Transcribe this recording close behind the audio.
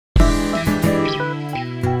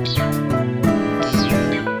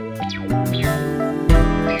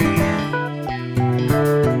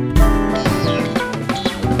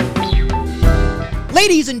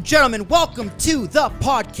Ladies and gentlemen, welcome to The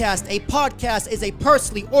Podcast. A podcast is a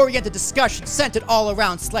personally oriented discussion centered all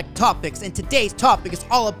around select topics, and today's topic is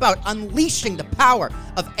all about unleashing the power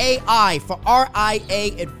of AI for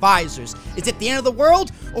RIA advisors. Is it the end of the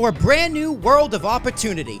world or a brand new world of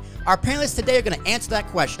opportunity? Our panelists today are going to answer that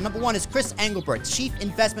question. Number one is Chris Engelbert, Chief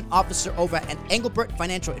Investment Officer over at Engelbert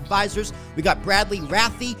Financial Advisors. We got Bradley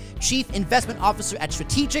Rathie, Chief Investment Officer at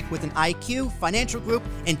Strategic with an IQ Financial Group,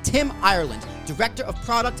 and Tim Ireland, Director of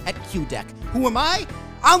Product at QDeck. Who am I?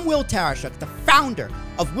 I'm Will Tarashuk, the founder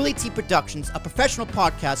of Willie T Productions, a professional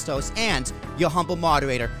podcast host, and your humble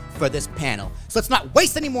moderator for this panel. So let's not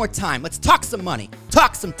waste any more time. Let's talk some money,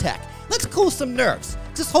 talk some tech. Let's cool some nerves.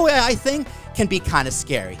 This whole AI thing can be kind of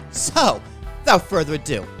scary. So, without further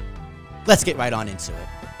ado, let's get right on into it.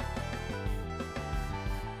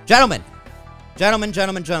 Gentlemen,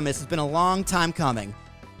 this has been a long time coming,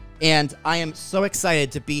 and I am so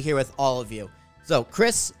excited to be here with all of you. So,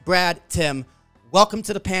 Chris, Brad, Tim, welcome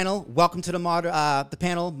to the panel. Welcome to the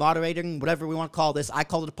panel, moderating, whatever we want to call this. I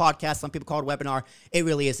call it a podcast. Some people call it a webinar. It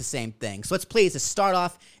really is the same thing. So let's please just start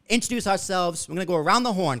off, introduce ourselves. We're going to go around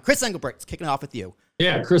the horn. Chris Engelbert, kicking it off with you.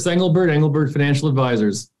 Yeah, Chris Engelbert, Engelbert Financial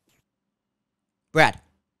Advisors. Brad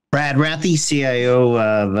Rathie, CIO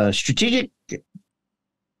of Strategic.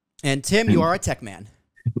 And Tim, you are a tech man.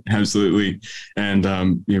 Absolutely.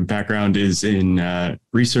 And your background is in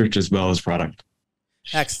research as well as product.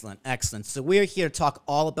 Excellent. So we're here to talk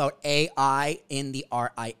all about AI in the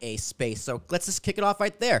RIA space. So let's just kick it off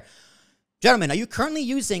right there. Gentlemen, are you currently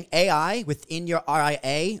using AI within your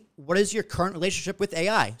RIA? What is your current relationship with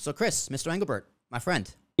AI? So Chris, Mr. Engelbert, my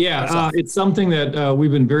friend. Yeah, it's something that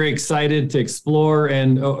we've been very excited to explore.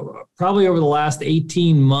 And probably over the last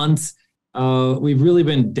 18 months, we've really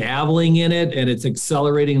been dabbling in it, and it's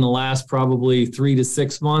accelerating in the last probably 3 to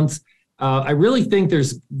 6 months. I really think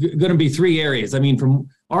there's going to be 3 areas. I mean, from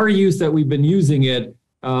our use that we've been using it,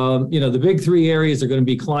 the big 3 areas are going to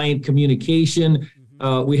be client communication.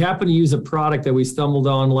 We happen to use a product that we stumbled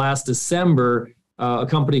on last December, a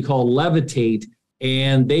company called Levitate,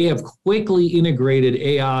 and they have quickly integrated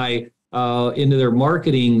AI into their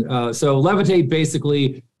marketing. So Levitate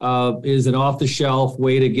basically is an off-the-shelf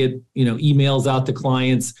way to get emails out to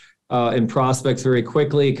clients and prospects very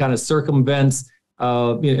quickly. It kind of circumvents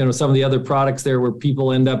some of the other products there where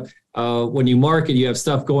people end up, when you market, you have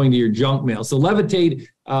stuff going to your junk mail. So Levitate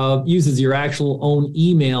uses your actual own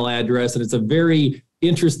email address, and it's a very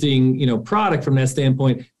interesting, product from that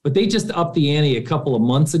standpoint. But they just upped the ante a couple of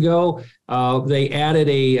months ago. They added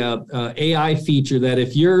a AI feature that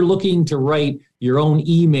if you're looking to write your own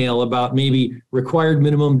email about maybe required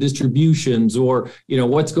minimum distributions or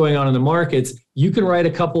what's going on in the markets, you can write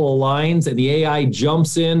a couple of lines, and the AI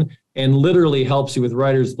jumps in and literally helps you with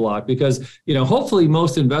writer's block, because hopefully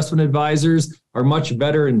most investment advisors are much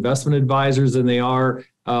better investment advisors than they are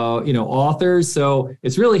authors. So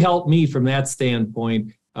it's really helped me from that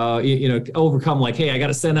standpoint, overcome like, hey, I got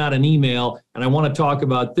to send out an email and I want to talk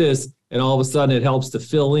about this, and all of a sudden it helps to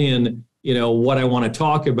fill in what I want to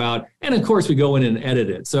talk about, and of course we go in and edit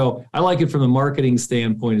it. So I like it from the marketing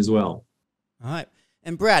standpoint as well. All right.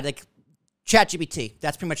 And Brad, ChatGPT,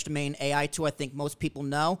 that's pretty much the main AI tool I think most people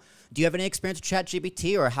know. Do you have any experience with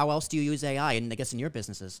ChatGPT, or how else do you use AI, and I guess in your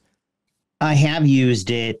businesses? I have used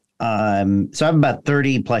it. So I have about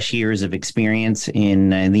 30 plus years of experience in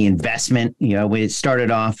the investment. We started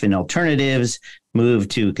off in alternatives,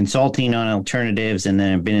 moved to consulting on alternatives, and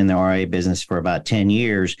then I've been in the RIA business for about 10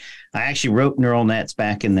 years. I actually wrote neural nets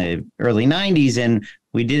back in the early 90s, and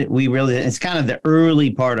it's kind of the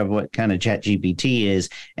early part of what kind of ChatGPT is,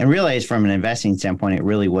 and realized from an investing standpoint, it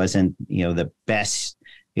really wasn't, the best,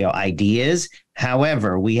 ideas.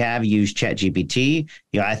 However, we have used ChatGPT.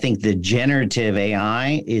 I think the generative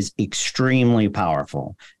AI is extremely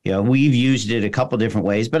powerful. We've used it a couple different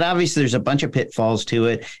ways, but obviously there's a bunch of pitfalls to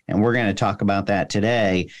it, and we're going to talk about that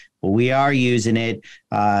today. But we are using it,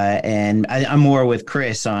 and I'm more with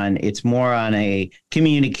Chris on. It's more on a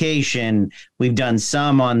communication. We've done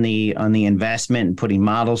some on the investment and putting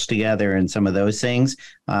models together and some of those things,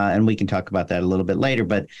 and we can talk about that a little bit later.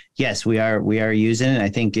 But yes, we are using it. I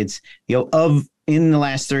think it's in the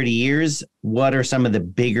last 30 years, what are some of the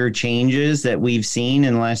bigger changes that we've seen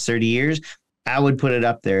in the last 30 years? I would put it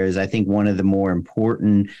up there as, I think, one of the more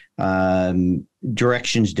important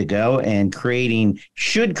directions to go, and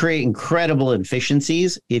should create incredible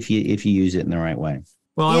efficiencies if you use it in the right way.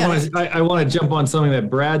 Well, yeah. I want to jump on something that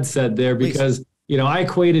Brad said there, because I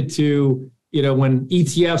equated to when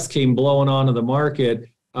ETFs came blowing onto the market.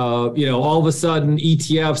 All of a sudden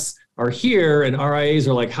ETFs are here, and RIAs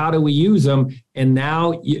are like, how do we use them? And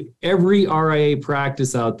now every RIA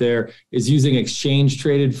practice out there is using exchange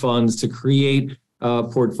traded funds to create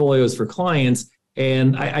portfolios for clients.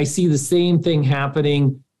 And I see the same thing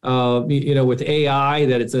happening, with AI,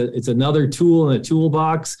 that it's another tool in a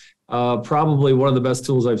toolbox. Probably one of the best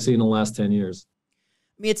tools I've seen in the last 10 years.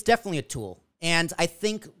 I mean, it's definitely a tool. And I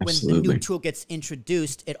think when the new tool gets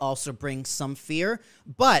introduced, it also brings some fear.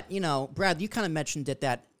 But, Brad, you kind of mentioned it,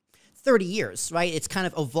 that 30 years, right? It's kind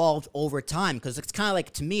of evolved over time, because it's kind of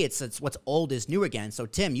like, to me, it's what's old is new again. So,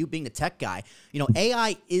 Tim, you being the tech guy,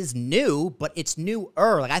 AI is new, but it's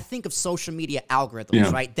newer. Like, I think of social media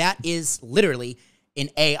algorithms, right? That is literally in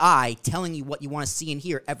AI telling you what you want to see and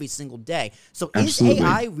hear every single day. So is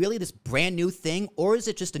AI really this brand new thing, or is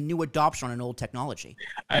it just a new adoption on an old technology?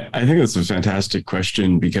 I think that's a fantastic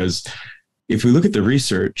question, because if we look at the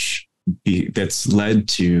research that's led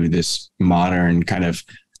to this modern kind of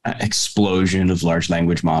explosion of large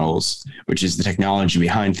language models, which is the technology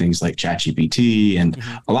behind things like ChatGPT and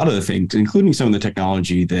a lot of the things, including some of the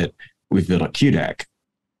technology that we've built at QDEC,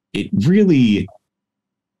 it really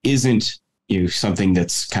isn't something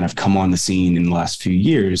that's kind of come on the scene in the last few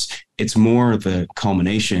years. It's more the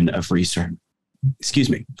culmination of research,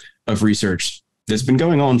 that's been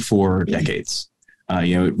going on for decades.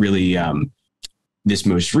 It really, this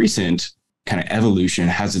most recent kind of evolution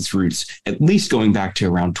has its roots at least going back to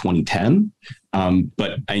around 2010.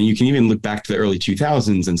 But you can even look back to the early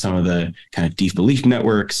 2000s and some of the kind of deep belief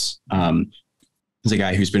networks. There's a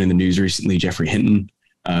guy who's been in the news recently, Jeffrey Hinton,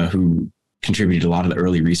 who contributed a lot of the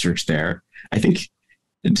early research there. I think,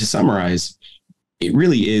 to summarize, it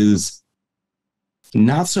really is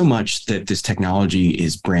not so much that this technology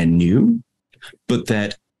is brand new, but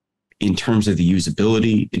that in terms of the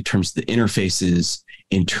usability, in terms of the interfaces,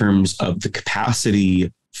 in terms of the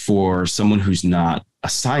capacity for someone who's not a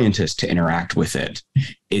scientist to interact with it,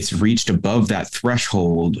 it's reached above that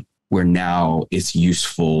threshold where now it's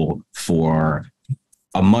useful for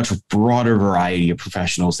a much broader variety of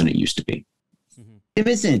professionals than it used to be.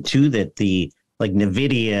 Isn't it too that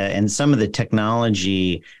NVIDIA and some of the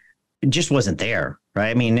technology just wasn't there, right?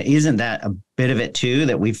 I mean, isn't that a bit of it too,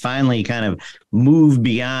 that we finally kind of moved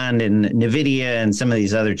beyond, and NVIDIA and some of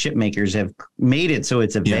these other chip makers have made it so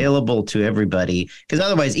it's available to everybody? Because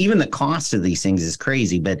otherwise, even the cost of these things is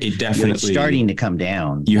crazy, but it definitely it's starting to come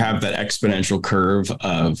down. You have that exponential curve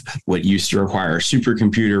of what used to require a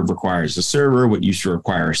supercomputer requires a server. What used to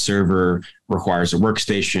require a server requires a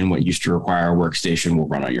workstation. What used to require a workstation will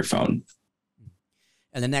run on your phone.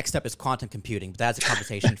 And the next step is quantum computing. But that's a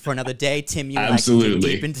conversation for another day. Tim, you and I Absolutely. can get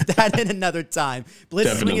deep into that in another time. But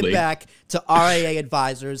let's swing it back to RIA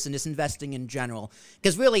advisors and just investing in general.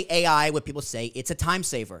 Because really, AI, what people say, it's a time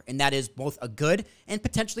saver. And that is both a good and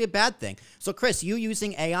potentially a bad thing. So, Chris, you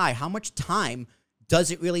using AI, how much time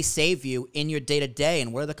does it really save you in your day-to-day?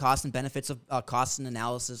 And what are the costs and benefits of costs and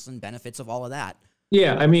analysis and benefits of all of that?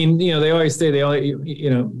 Yeah, I mean, they always say they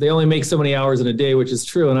only make so many hours in a day, which is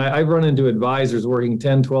true. And I've run into advisors working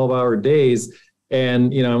 10, 12-hour days.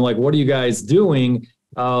 And, I'm like, what are you guys doing?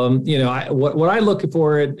 What I look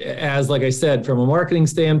for it as, like I said, from a marketing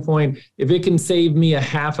standpoint, if it can save me a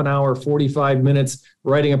half an hour, 45 minutes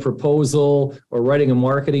writing a proposal or writing a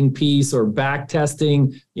marketing piece or back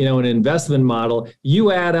testing, an investment model,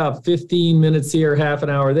 you add up 15 minutes here, half an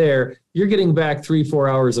hour there, you're getting back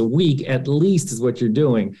 3-4 hours a week at least is what you're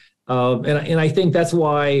doing. And I think that's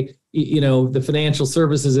why, the financial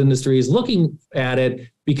services industry is looking at it,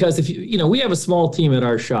 because if we have a small team at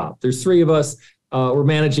our shop, there's 3 of us. We're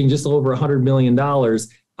managing just over $100 million.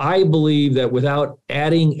 I believe that without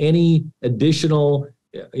adding any additional,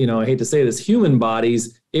 I hate to say this, human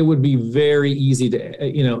bodies, it would be very easy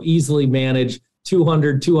to, easily manage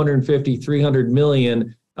 200, 250, 300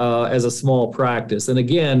 million as a small practice. And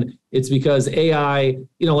again, it's because AI,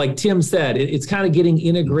 like Tim said, it's kind of getting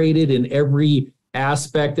integrated in every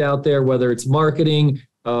aspect out there, whether it's marketing,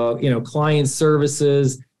 client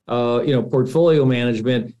services, portfolio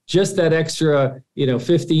management. Just that extra,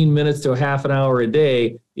 15 minutes to a half an hour a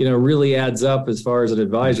day, really adds up as far as an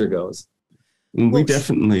advisor goes. We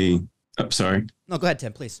definitely, sorry. No, go ahead,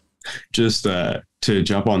 Tim, please. Just to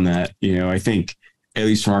jump on that, I think, at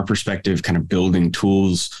least from our perspective, kind of building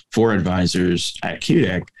tools for advisors at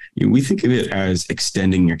QDEC, we think of it as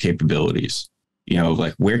extending your capabilities.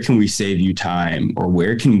 Like, where can we save you time, or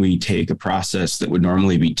where can we take a process that would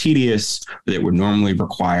normally be tedious, that would normally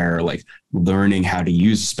require like learning how to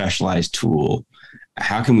use a specialized tool?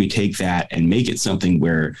 How can we take that and make it something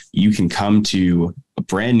where you can come to a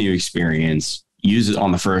brand new experience, use it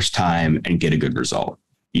on the first time and get a good result,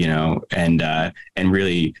 and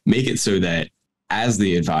really make it so that as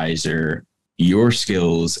the advisor, your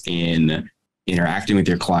skills in interacting with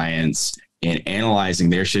your clients and analyzing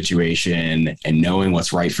their situation and knowing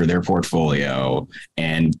what's right for their portfolio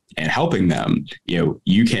and helping them,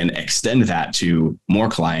 you can extend that to more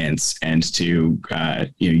clients and to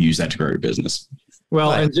use that to grow your business.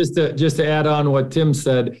 Well, and just to add on what Tim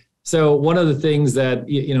said, so one of the things that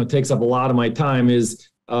takes up a lot of my time is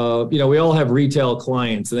we all have retail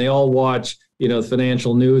clients and they all watch the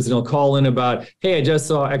financial news, and they'll call in about, hey, I just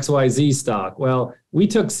saw XYZ stock. Well, we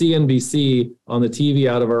took CNBC on the TV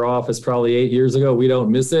out of our office probably 8 years ago. We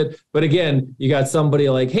don't miss it. But again, you got somebody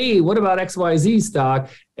like, hey, what about XYZ stock?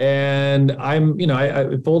 And I'm,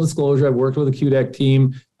 full disclosure, I've worked with the QDEC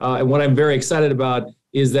team. And what I'm very excited about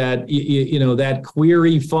is that, that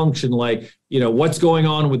query function, like, what's going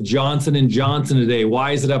on with Johnson & Johnson today?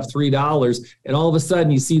 Why is it up $3? And all of a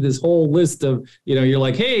sudden you see this whole list of, you're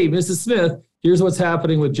like, hey, Mrs. Smith, here's what's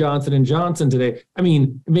happening with Johnson & Johnson today. I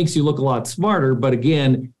mean, it makes you look a lot smarter, but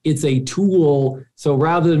again, it's a tool. So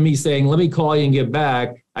rather than me saying, let me call you and get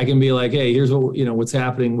back, I can be like, hey, here's what, what's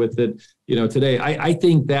happening with it, today. I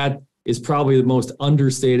think that is probably the most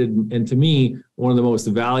understated, and to me, one of the most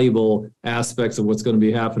valuable aspects of what's going to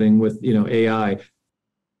be happening with, AI.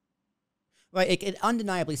 Right, it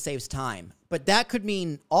undeniably saves time, but that could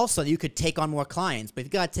mean also that you could take on more clients. But if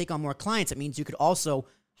you got to take on more clients, it means you could also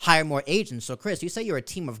hire more agents. So Chris, you say you're a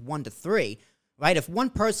team of 1 to 3, right? If one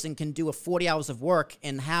person can do 40 hours of work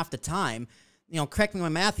in half the time, correct me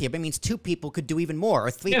on my math here, but it means 2 people could do even more, or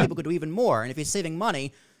 3 people could do even more. And if you're saving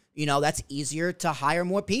money, that's easier to hire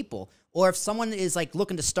more people. Or if someone is like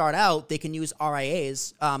looking to start out, they can use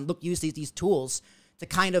RIAs, use these tools to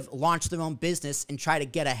kind of launch their own business and try to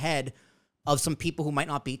get ahead of some people who might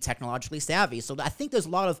not be technologically savvy. So I think there's a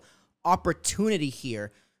lot of opportunity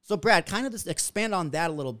here. So Brad, kind of just expand on that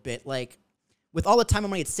a little bit. Like, with all the time and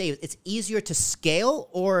money it saves, it's easier to scale,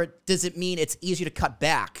 or does it mean it's easier to cut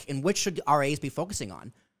back? And which should RIAs be focusing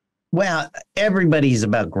on? Well, everybody's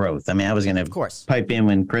about growth. I mean, I was going to pipe in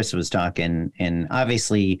when Chris was talking, and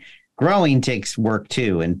obviously growing takes work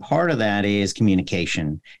too. And part of that is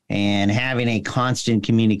communication and having a constant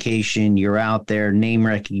communication. You're out there, name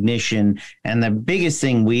recognition. And the biggest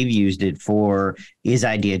thing we've used it for is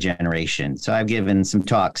idea generation. So I've given some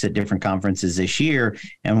talks at different conferences this year.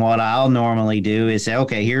 And what I'll normally do is say,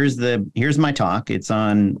 okay, here's my talk. It's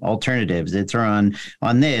on alternatives. It's on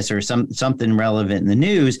this or something relevant in the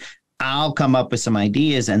news. I'll come up with some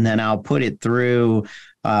ideas and then I'll put it through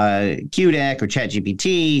QDEC or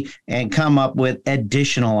ChatGPT and come up with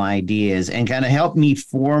additional ideas and kind of help me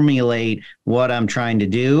formulate what I'm trying to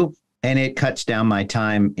do. And it cuts down my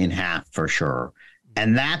time in half for sure.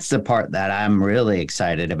 And that's the part that I'm really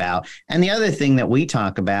excited about. And the other thing that we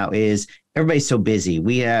talk about is everybody's so busy.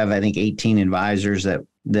 We have, I think, 18 advisors that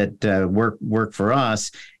work for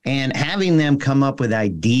us, and having them come up with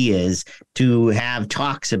ideas to have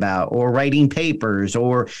talks about or writing papers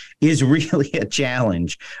or is really a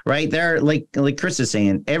challenge, right? They're like Chris is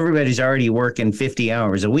saying, everybody's already working 50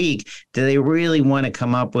 hours a week. Do they really want to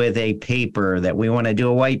come up with a paper that we want to do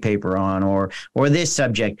a white paper on or this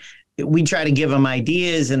subject? We try to give them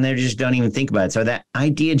ideas and they just don't even think about it. So that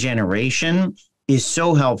idea generation is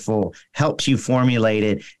so helpful, helps you formulate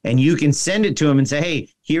it, and you can send it to them and say, hey,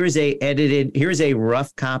 here's a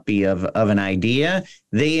rough copy of an idea.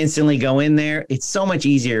 They instantly go in there. It's so much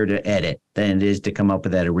easier to edit than it is to come up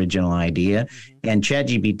with that original idea. Mm-hmm. And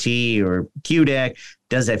ChatGPT or QDEC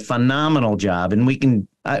does a phenomenal job. And we can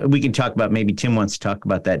talk about, maybe Tim wants to talk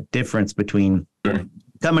about that difference between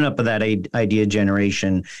coming up with that idea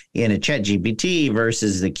generation in a ChatGPT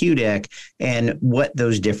versus the QDEC and what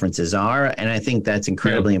those differences are. And I think that's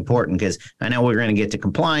incredibly important because I know we're going to get to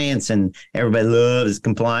compliance and everybody loves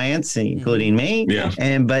compliance, including me.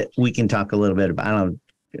 Yeah. But we can talk a little bit about, I don't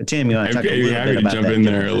know, Tim, you want to talk a little bit about jump in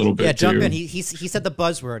there a little bit? Yeah, jump in. He said the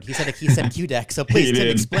buzzword. He said QDEC. So please,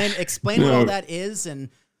 Tim, explain what all that is and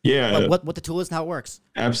what the tool is and how it works.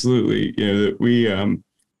 Absolutely. We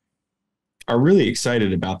are really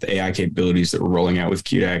excited about the AI capabilities that we're rolling out with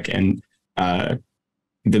QDEC. And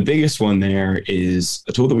the biggest one there is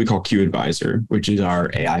a tool that we call Q Advisor, which is our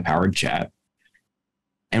AI-powered chat.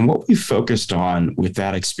 And what we focused on with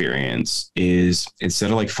that experience is, instead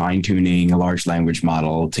of like fine-tuning a large language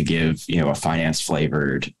model to give, a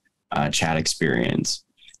finance-flavored chat experience,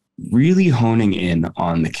 really honing in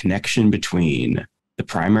on the connection between the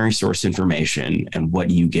primary source information and what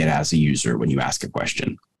you get as a user when you ask a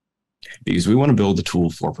question. Because we want to build a tool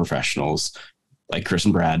for professionals like Chris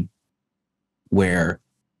and Brad, where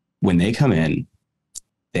when they come in,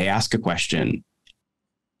 they ask a question,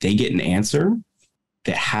 they get an answer,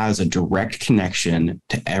 that has a direct connection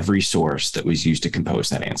to every source that was used to compose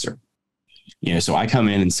that answer. So I come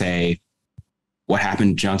in and say, what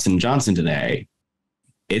happened to Johnson & Johnson today?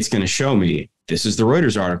 It's going to show me, this is the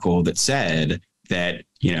Reuters article that said that,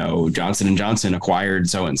 Johnson & Johnson acquired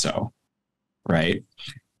so-and-so, right?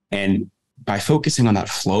 And by focusing on that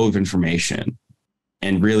flow of information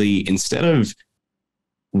and really, instead of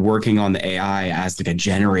working on the AI as like a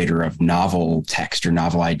generator of novel text or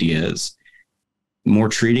novel ideas, more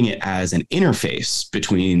treating it as an interface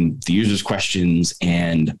between the user's questions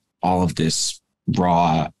and all of this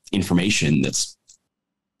raw information that's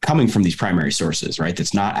coming from these primary sources, right?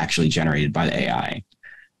 That's not actually generated by the AI.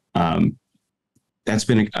 That's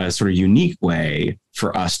been a sort of unique way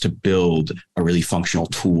for us to build a really functional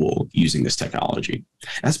tool using this technology.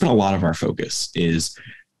 That's been a lot of our focus, is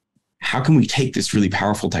how can we take this really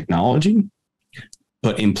powerful technology,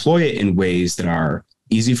 but employ it in ways that are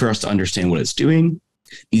easy for us to understand what it's doing,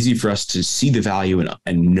 easy for us to see the value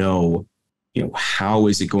and know, how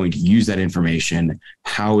is it going to use that information?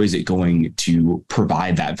 How is it going to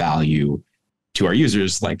provide that value to our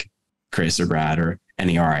users like Chris or Brad or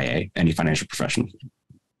any RIA, any financial professional?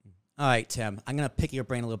 All right, Tim, I'm going to pick your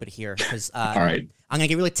brain a little bit here because All right. I'm going to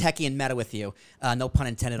get really techie and meta with you. No pun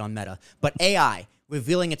intended on meta. But AI,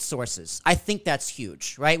 revealing its sources. I think that's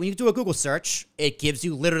huge, right? When you do a Google search, it gives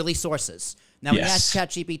you literally sources. Now, when you ask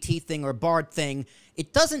ChatGPT thing or Bard thing,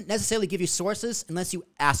 it doesn't necessarily give you sources unless you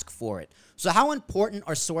ask for it. So how important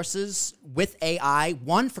are sources with AI?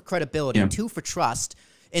 One, for credibility. Two, for trust.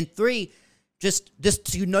 And three, just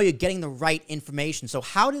so you're getting the right information. So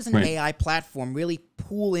how does an AI platform really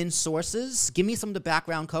pull in sources? Give me some of the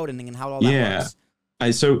background coding and how all that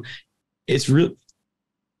works. So it's real.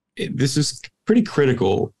 This is pretty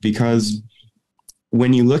critical because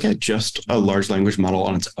when you look at just a large language model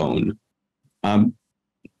on its own,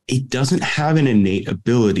 it doesn't have an innate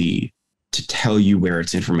ability to tell you where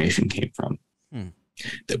its information came from.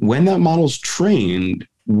 That when that model's trained,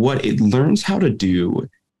 what it learns how to do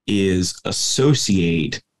is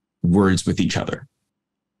associate words with each other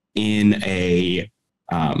in a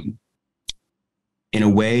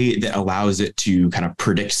way that allows it to kind of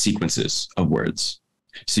predict sequences of words.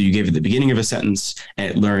 So you give it the beginning of a sentence and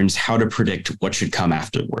it learns how to predict what should come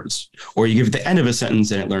afterwards. Or you give it the end of a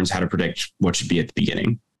sentence and it learns how to predict what should be at the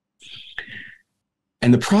beginning.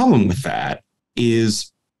 And the problem with that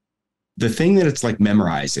is the thing that it's like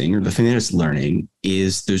memorizing, or the thing that it's learning,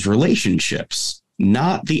 is those relationships,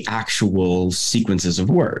 not the actual sequences of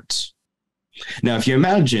words. Now, if you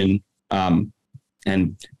imagine, and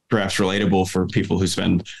perhaps relatable for people who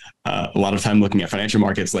spend a lot of time looking at financial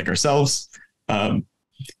markets like ourselves,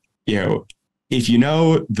 if you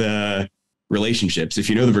know the relationships, if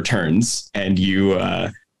you know the returns, and you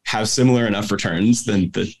have similar enough returns,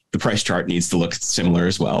 then the price chart needs to look similar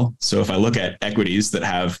as well. So if I look at equities that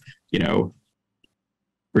have,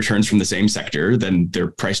 returns from the same sector, then their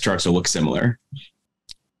price charts will look similar.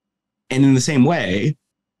 And in the same way,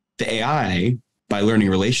 the AI, by learning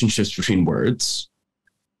relationships between words,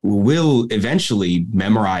 will eventually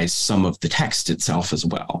memorize some of the text itself as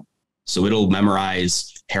well. So it'll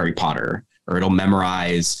memorize Harry Potter, or it'll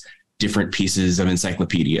memorize different pieces of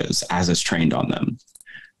encyclopedias as it's trained on them,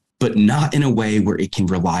 but not in a way where it can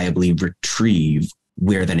reliably retrieve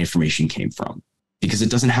where that information came from, because it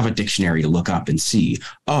doesn't have a dictionary to look up and see,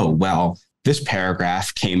 oh, well, this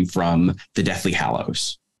paragraph came from the Deathly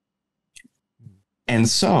Hallows. And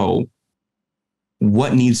so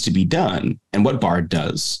what needs to be done, and what Bard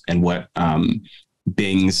does, and what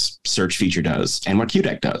Bing's search feature does, and what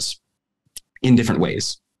QDeck does in different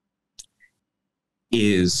ways,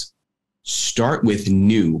 is start with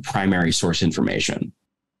new primary source information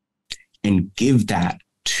and give that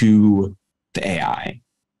to the AI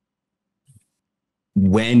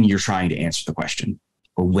when you're trying to answer the question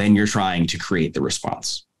or when you're trying to create the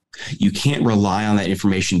response. You can't rely on that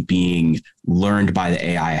information being learned by the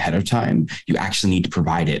AI ahead of time. You actually need to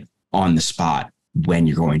provide it on the spot when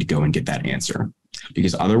you're going to go and get that answer,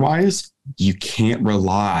 because otherwise you can't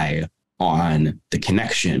rely on the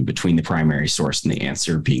connection between the primary source and the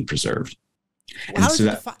answer being preserved. Well,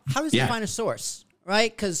 how does it find a source,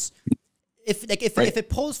 right? Because if it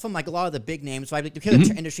pulls from like a lot of the big names, right? Like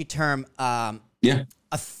the industry term,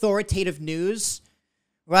 authoritative news,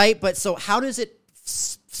 right? But so how does it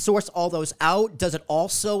source all those out? Does it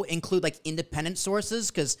also include like independent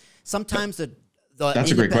sources? Because sometimes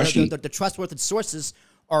that's a great question. The trustworthy sources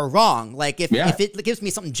are wrong. Like if it gives me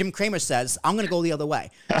something Jim Cramer says, I'm going to go the other way,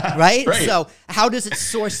 right? So how does it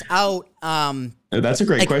source out? That's a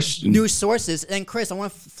great question. News sources. And Chris, I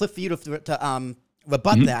want to flip for you to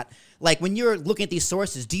rebut that. Like when you're looking at these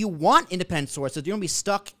sources, do you want independent sources? Do you want to be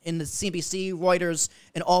stuck in the CNBC, Reuters,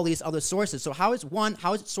 and all these other sources? So how is it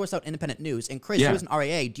sourced out independent news? And Chris, who is an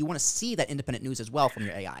RIA, do you want to see that independent news as well from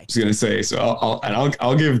your AI? I was going to say, so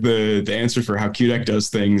I'll give the answer for how QDEC does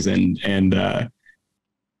things. And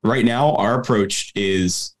right now our approach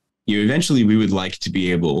is, eventually we would like to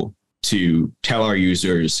be able to tell our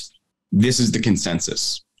users, this is the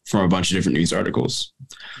consensus from a bunch of different news articles.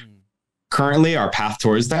 Currently, our path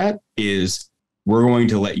towards that is we're going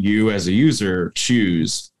to let you as a user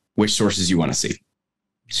choose which sources you want to see.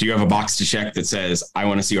 So you have a box to check that says, I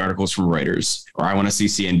want to see articles from Reuters, or I want to see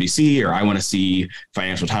CNBC, or I want to see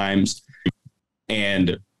Financial Times.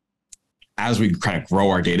 And as we kind of grow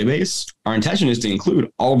our database, our intention is to include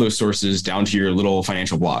all those sources down to your little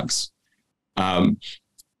financial blogs.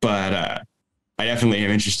 But I definitely am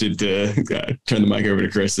interested to turn the mic over to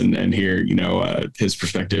Chris and hear, his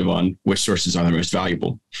perspective on which sources are the most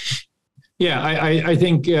valuable. Yeah, I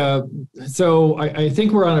think so. I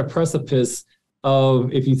think we're on a precipice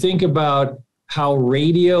of, if you think about how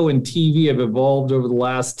radio and TV have evolved over the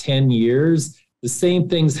last 10 years, the same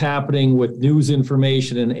thing's happening with news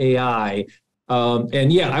information and AI.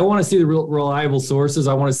 And yeah, I want to see the reliable sources.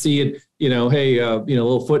 I want to see it, hey, a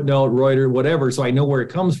little footnote, Reuters, whatever, so I know where it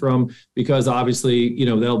comes from, because obviously,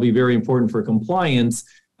 that'll be very important for compliance,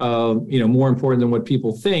 more important than what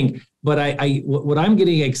people think. But what I'm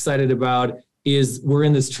getting excited about is we're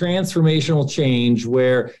in this transformational change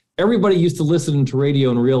where everybody used to listen to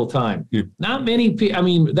radio in real time. Yeah. Not many people. I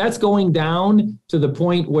mean, that's going down to the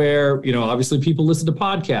point where, obviously people listen to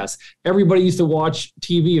podcasts. Everybody used to watch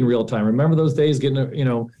TV in real time. Remember those days,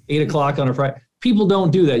 getting, 8 o'clock on a Friday? People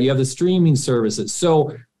don't do that. You have the streaming services.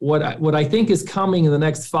 So what I think is coming in the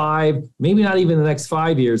next 5, maybe not even the next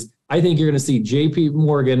 5 years, I think you're going to see JP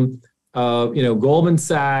Morgan, Goldman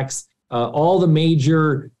Sachs, all the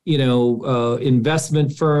major,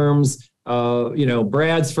 investment firms,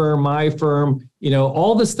 Brad's firm, my firm,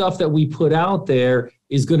 all the stuff that we put out there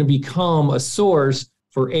is going to become a source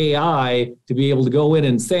for AI to be able to go in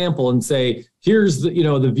and sample and say, here's the,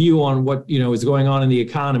 the view on what, is going on in the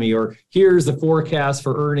economy, or here's the forecast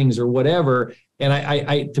for earnings or whatever. And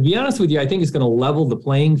I to be honest with you, I think it's going to level the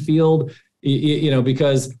playing field,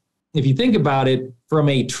 because if you think about it from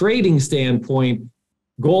a trading standpoint,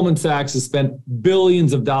 Goldman Sachs has spent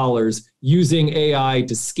billions of dollars using AI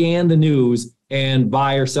to scan the news and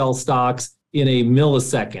buy or sell stocks in a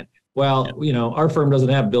millisecond. Well, our firm doesn't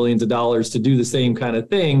have billions of dollars to do the same kind of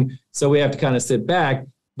thing, so we have to kind of sit back.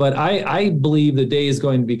 But I believe the day is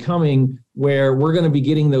going to be coming where we're going to be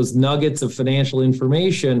getting those nuggets of financial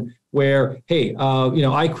information where, hey,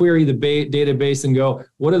 I query the database and go,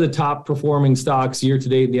 what are the top performing stocks year to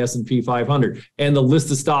date in the S&P 500? And the list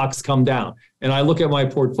of stocks come down. And I look at my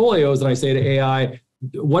portfolios and I say to AI,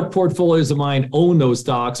 what portfolios of mine own those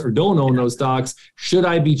stocks or don't own those stocks? Should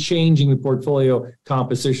I be changing the portfolio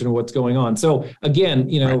composition of what's going on? So again,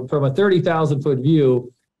 from a 30,000 foot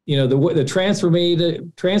view, the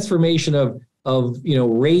transformation of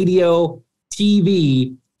radio,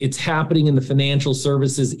 TV, it's happening in the financial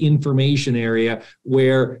services information area,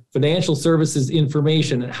 where financial services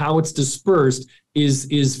information and how it's dispersed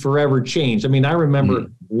is forever changed. I mean, I remember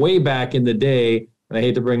way back in the day, and I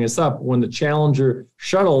hate to bring this up, when the Challenger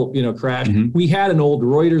shuttle, crashed, we had an old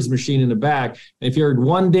Reuters machine in the back. And if you heard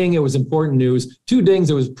one ding, it was important news. 2 dings,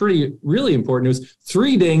 it was really important news.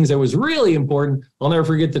 3 dings, it was really important. I'll never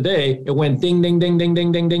forget the day. It went ding, ding, ding, ding,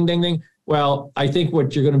 ding, ding, ding, ding, ding. Well, I think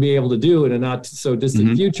what you're going to be able to do in a not so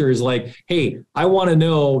distant future is like, hey, I want to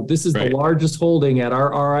know, this is the largest holding at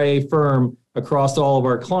our RIA firm across all of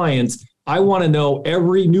our clients. I want to know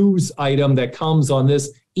every news item that comes on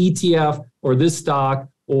this ETF or this stock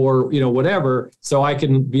or, whatever. So I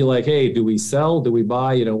can be like, hey, do we sell? Do we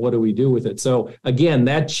buy? What do we do with it? So again,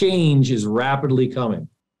 that change is rapidly coming.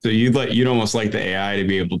 So you'd almost like the AI to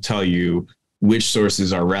be able to tell you which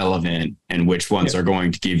sources are relevant and which ones are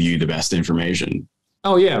going to give you the best information.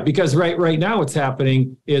 Oh yeah, because right now what's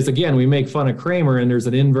happening is, again, we make fun of Kramer and there's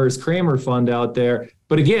an inverse Kramer fund out there.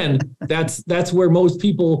 But again, that's where most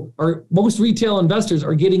retail investors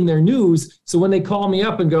are getting their news. So when they call me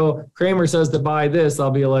up and go, Kramer says to buy this,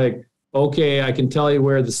 I'll be like, okay, I can tell you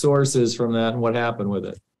where the source is from that and what happened with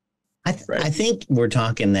it. I think we're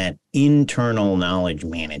talking that internal knowledge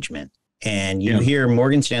management. And you hear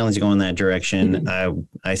Morgan Stanley's going that direction.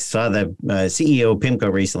 I saw the CEO of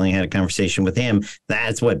PIMCO recently, had a conversation with him.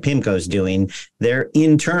 That's what PIMCO's doing. They're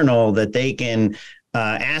internal, that they can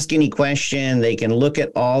ask any question. They can look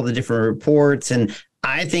at all the different reports. And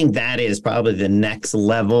I think that is probably the next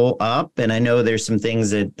level up. And I know there's some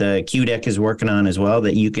things that QDEC is working on as well,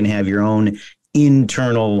 that you can have your own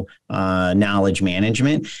internal knowledge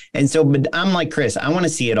management. And so, but I'm like Chris, I want to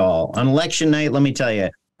see it all. On election night, let me tell you,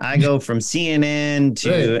 I go from CNN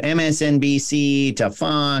to MSNBC to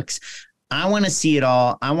Fox. I want to see it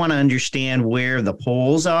all. I want to understand where the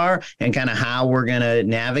polls are and kind of how we're going to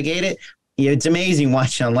navigate it. It's amazing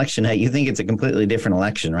watching on election night. You think it's a completely different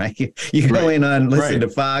election, right? You go in on listen to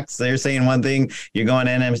Fox. They're saying one thing. You're going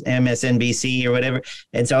to MSNBC or whatever.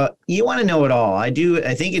 And so you want to know it all. I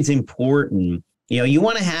think it's important. You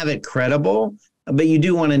want to have it credible, but you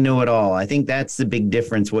do want to know it all. I think that's the big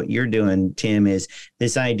difference. What you're doing, Tim, is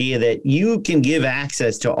this idea that you can give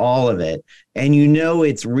access to all of it and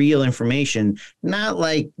it's real information, not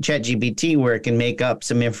like ChatGPT where it can make up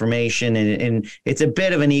some information and it's a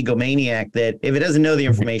bit of an egomaniac that if it doesn't know the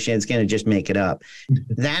information, it's going to just make it up.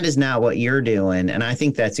 That is not what you're doing. And I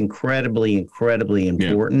think that's incredibly, incredibly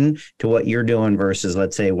important to what you're doing versus,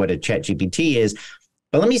 let's say, what a ChatGPT is.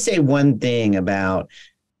 But let me say one thing about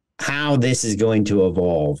how this is going to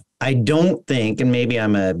evolve. I don't think, and maybe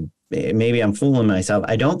I'm fooling myself,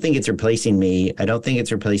 I don't think it's replacing me. I don't think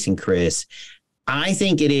it's replacing Chris. I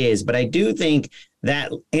think it is, but I do think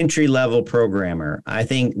that entry-level programmer, I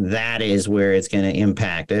think that is where it's going to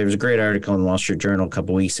impact. There was a great article in the Wall Street Journal a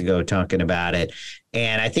couple of weeks ago talking about it.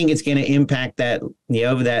 And I think it's going to impact that,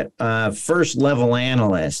 that first-level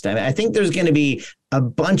analyst. I think there's going to be a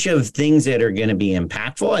bunch of things that are going to be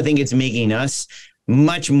impactful. I think it's making us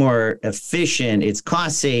much more efficient. It's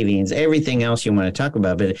cost savings, everything else you want to talk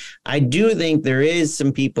about. But I do think there is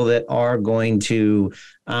some people that are going to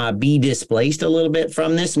be displaced a little bit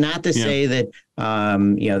from this. Not to say that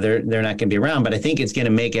they're not going to be around, but I think it's going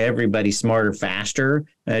to make everybody smarter, faster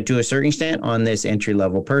to a certain extent on this entry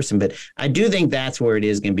level person. But I do think that's where it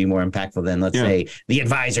is going to be more impactful than, let's say, the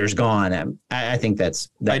advisor's gone. I think that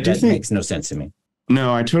makes no sense to me.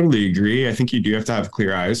 No, I totally agree. I think you do have to have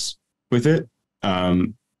clear eyes with it.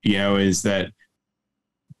 Is that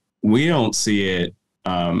we don't see it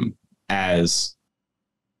as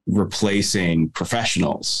replacing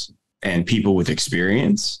professionals and people with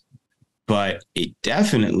experience, but it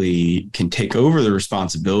definitely can take over the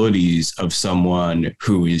responsibilities of someone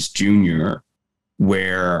who is junior,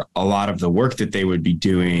 where a lot of the work that they would be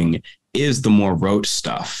doing is the more rote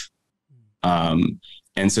stuff. And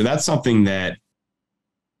so that's something that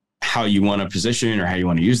how you want to position or how you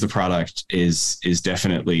want to use the product is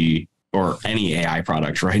definitely, or any AI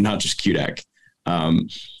product, right? Not just QDeck.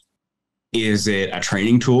 Is it a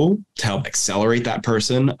training tool to help accelerate that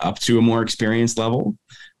person up to a more experienced level?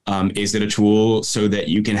 Is it a tool so that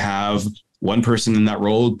you can have one person in that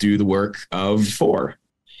role do the work of 4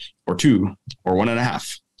 or 2 or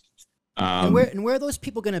 1.5? And where are those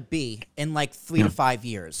people going to be in like 3 to 5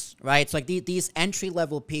 years, right? It's like these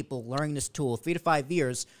entry-level people learning this tool, 3 to 5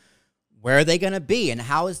 years, where are they going to be? And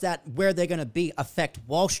how is that where they're going to be affect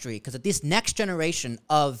Wall Street? Because this next generation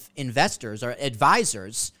of investors or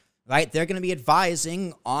advisors, right, they're going to be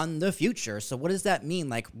advising on the future. So what does that mean?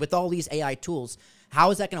 Like with all these AI tools,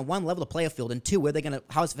 how is that going to, one, level the playing field, and two, where they going to,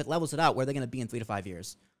 how if it levels it out, where are they going to be in 3 to 5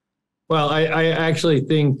 years? Well, I actually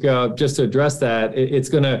think just to address that, it's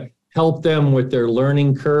going to help them with their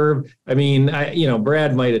learning curve. I mean,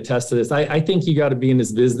 Brad might attest to this. I think you got to be in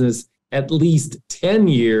this business at least 10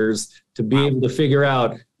 years to be able to figure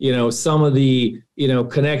out, some of the,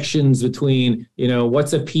 connections between,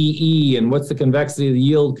 what's a PE and what's the convexity of the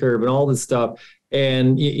yield curve and all this stuff.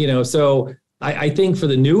 And, so I think for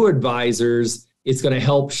the new advisors, it's going to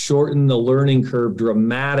help shorten the learning curve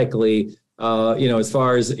dramatically. As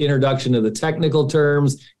far as introduction to the technical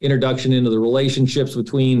terms, introduction into the relationships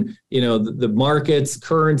between, the markets,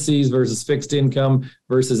 currencies versus fixed income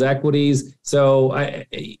versus equities. So I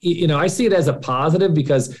see it as a positive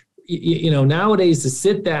because, nowadays to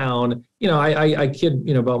sit down, I kid,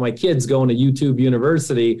 about my kids going to YouTube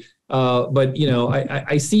University. But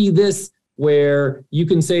I see this where you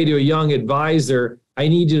can say to a young advisor, I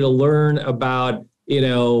need you to learn about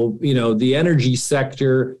the energy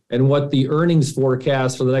sector and what the earnings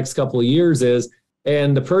forecast for the next couple of years is.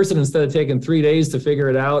 And the person, instead of taking 3 days to figure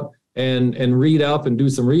it out and read up and do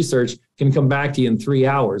some research, can come back to you in 3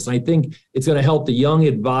 hours. And I think it's going to help the young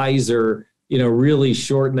advisor, really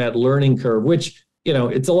shorten that learning curve, which,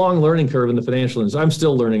 it's a long learning curve in the financial industry. I'm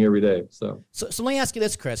still learning every day. So let me ask you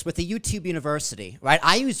this, Chris, with the YouTube University, right?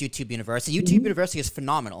 I use YouTube University. YouTube University is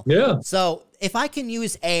phenomenal. Yeah. So if I can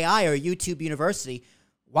use AI or YouTube University,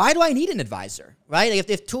 why do I need an advisor, right?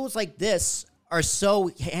 If tools like this are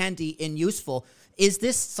so handy and useful, is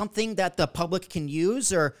this something that the public can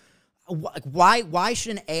use, or why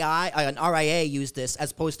should an RIA use this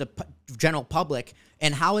as opposed to general public?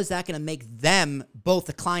 And how is that going to make them, both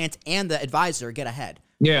the client and the advisor, get ahead?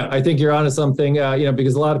 Yeah, I think you're onto something,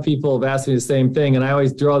 because a lot of people have asked me the same thing. And I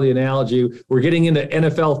always draw the analogy. We're getting into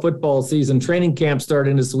NFL football season, training camp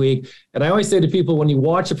starting this week. And I always say to people, when you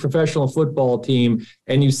watch a professional football team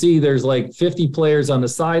and you see there's like 50 players on the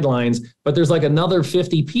sidelines, but there's like another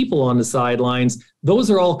 50 people on the sidelines,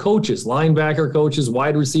 those are all coaches, linebacker coaches,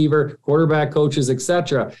 wide receiver, quarterback coaches,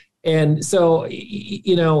 etc. And so,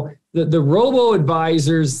 the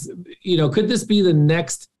robo-advisors, could this be the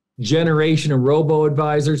next generation of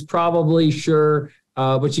robo-advisors? Probably, sure.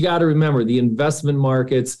 But you got to remember, the investment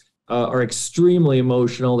markets are extremely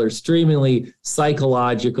emotional. They're extremely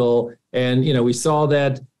psychological. And, we saw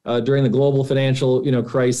that during the global financial,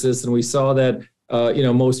 crisis. And we saw that,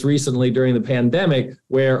 most recently during the pandemic,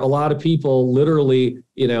 where a lot of people literally,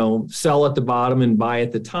 sell at the bottom and buy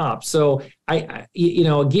at the top. So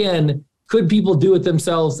again, could people do it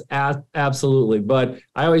themselves? Absolutely. But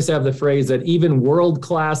I always have the phrase that even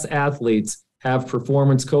world-class athletes have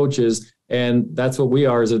performance coaches, and that's what we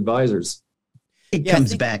are as advisors. I think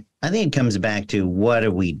it comes back to, what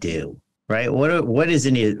do we do, right?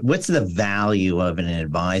 What's the value of an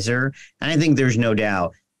advisor? And I think there's no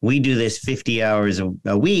doubt we do this 50 hours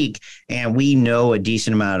a week, and we know a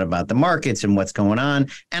decent amount about the markets and what's going on.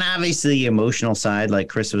 And obviously the emotional side, like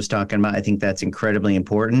Chris was talking about, I think that's incredibly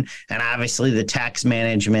important. And obviously the tax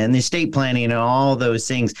management and the estate planning and all those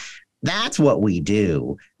things, that's what we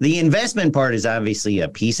do. The investment part is obviously a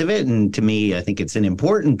piece of it. And to me, I think it's an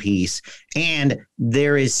important piece. And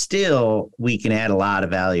there is still, we can add a lot of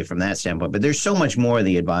value from that standpoint, but there's so much more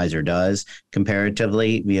the advisor does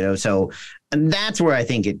comparatively, so and that's where I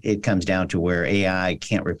think it comes down to, where AI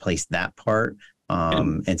can't replace that part.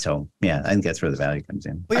 And so, I think that's where the value comes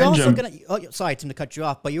in. But you're also sorry, Tim, to cut you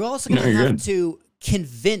off, but you're also going to have to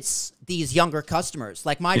convince these younger customers,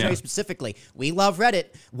 like my trade specifically. We love Reddit.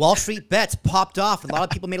 Wall Street bets popped off. A lot of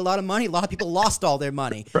people made a lot of money. A lot of people lost all their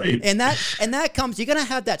money. Right. And that comes, you're going to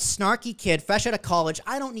have that snarky kid fresh out of college.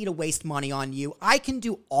 I don't need to waste money on you. I can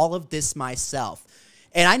do all of this myself.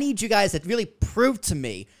 And I need you guys to really prove to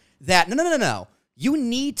me that, no. You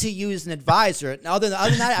need to use an advisor. Other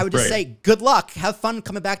than that, I would just say, good luck. Have fun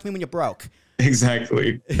coming back to me when you're broke.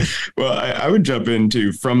 Exactly. Well, I would jump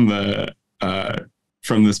into from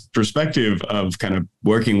this perspective of kind of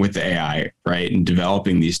working with the AI, right, and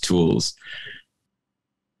developing these tools.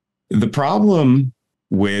 The problem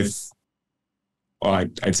with,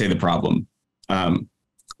 I'd say the problem,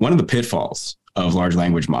 one of the pitfalls of large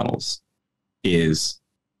language models is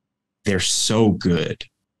they're so good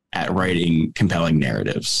at writing compelling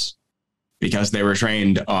narratives because they were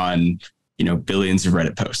trained on, billions of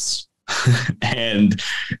Reddit posts and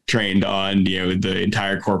trained on, the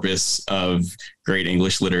entire corpus of great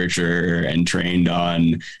English literature, and trained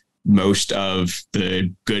on most of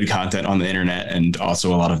the good content on the internet and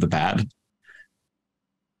also a lot of the bad.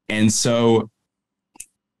 And so,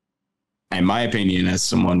 in my opinion, as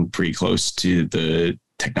someone pretty close to the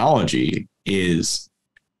technology, is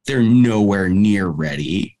they're nowhere near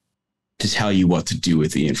ready to tell you what to do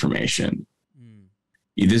with the information.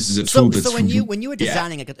 This is a tool that's... So when you are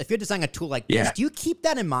designing, if you're designing a tool like this, do you keep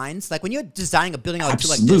that in mind? Like when you're designing building out a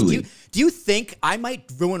tool like this, do you think I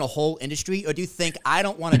might ruin a whole industry, or do you think I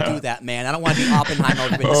don't want to do that, man? I don't want to be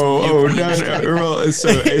Oppenheimer. No. Well, so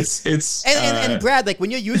it's and Brad, like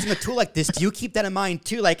when you're using a tool like this, do you keep that in mind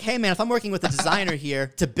too? Like, hey man, if I'm working with a designer here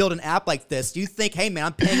to build an app like this, do you think, hey man,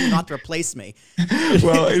 I'm paying you not to replace me?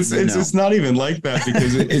 Well, it's not even like that,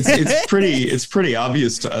 because it's pretty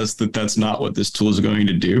obvious to us that that's not what this tool is going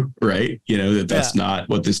to do, right? That's not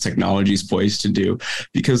what this technology is poised to do,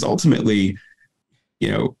 because ultimately,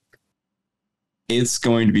 it's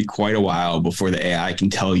going to be quite a while before the AI can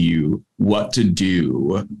tell you what to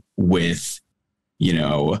do with,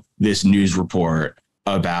 this news report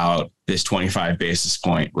about this 25 basis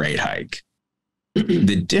point rate hike.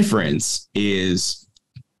 The difference is,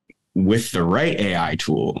 with the right AI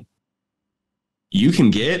tool, you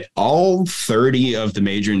can get all 30 of the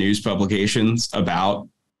major news publications about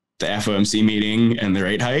the FOMC meeting and the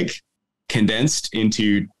rate hike condensed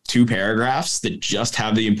into 2 paragraphs that just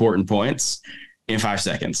have the important points in 5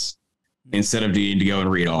 seconds, instead of needing to go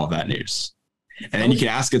and read all of that news. And then you can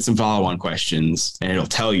ask it some follow-on questions, and it'll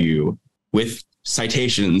tell you with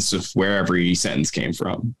citations of where every sentence came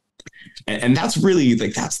from. And that's really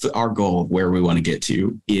that's our goal, where we want to get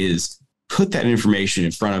to, is put that information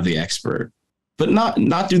in front of the expert, but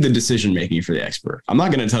not do the decision making for the expert. I'm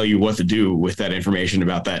not going to tell you what to do with that information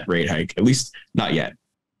about that rate hike, at least not yet.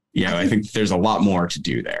 I think there's a lot more to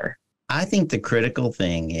do there. I think the critical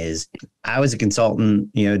thing is, I was a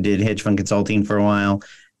consultant, did hedge fund consulting for a while.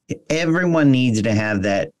 Everyone needs to have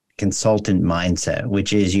that consultant mindset,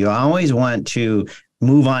 which is you always want to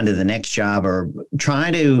move on to the next job or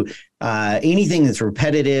try to anything that's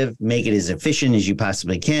repetitive, make it as efficient as you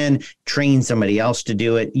possibly can, train somebody else to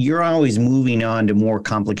do it. You're always moving on to more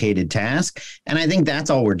complicated tasks. And I think that's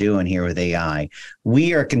all we're doing here with AI.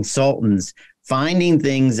 We are consultants finding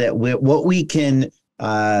things that what we can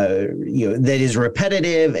that is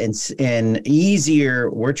repetitive and easier.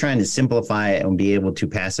 We're trying to simplify it and be able to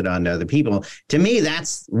pass it on to other people. To me,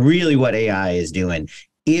 that's really what AI is doing.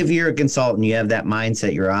 If you're a consultant, you have that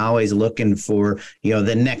mindset, you're always looking for,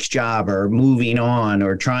 the next job or moving on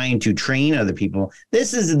or trying to train other people.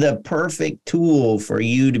 This is the perfect tool for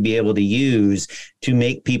you to be able to use to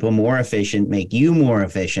make people more efficient, make you more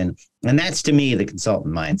efficient. And that's, to me, the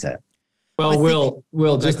consultant mindset. Well,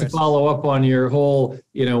 Will, just to follow up on your whole,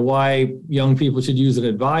 why young people should use an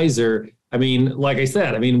advisor. I mean, like I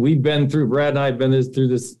said, we've been through, Brad and I have been through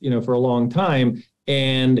this, for a long time.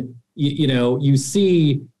 And, you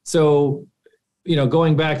see, so,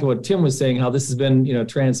 going back to what Tim was saying, how this has been,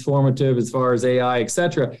 transformative as far as AI, et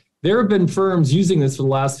cetera. There have been firms using this for the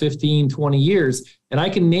last 15, 20 years. And I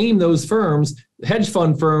can name those firms, hedge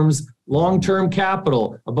fund firms, long-term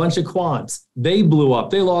capital, a bunch of quants. They blew up.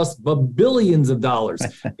 They lost billions of dollars.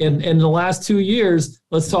 In the last 2 years,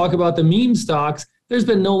 let's talk about the meme stocks. There's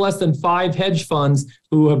been no less than 5 hedge funds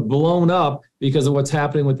who have blown up because of what's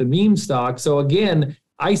happening with the meme stock. So again,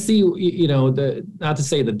 I see, not to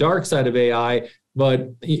say the dark side of AI, but,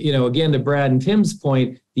 again, to Brad and Tim's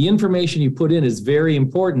point, the information you put in is very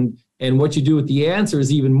important. And what you do with the answer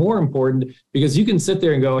is even more important, because you can sit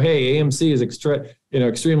there and go, hey, AMC is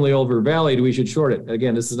extremely overvalued. We should short it.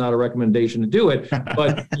 Again, this is not a recommendation to do it,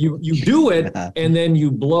 but you do it and then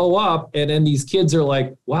you blow up. And then these kids are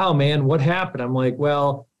like, wow, man, what happened? I'm like,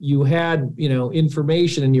 well, you had,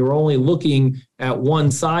 information and you were only looking at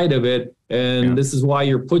one side of it. And this is why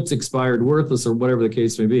your puts expired worthless or whatever the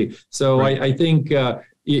case may be. So right. I think,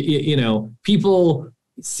 people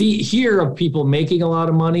hear of people making a lot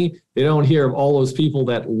of money. They don't hear of all those people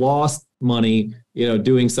that lost money,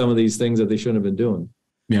 doing some of these things that they shouldn't have been doing.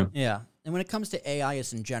 Yeah. Yeah. And when it comes to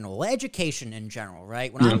AIs in general, education in general,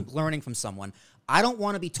 right? When I'm learning from someone, I don't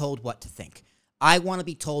want to be told what to think. I want to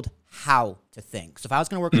be told how to think. So if I was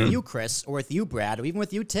going to work with you, Chris, or with you, Brad, or even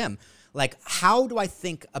with you, Tim, like, how do I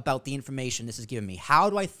think about the information this is giving me? How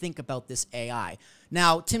do I think about this AI?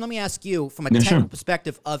 Now, Tim, let me ask you from a technical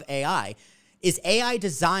perspective of AI. Is AI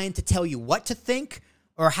designed to tell you what to think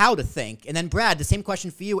or how to think? And then, Brad, the same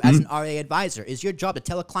question for you as an RIA advisor. Is your job to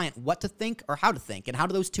tell a client what to think or how to think? And how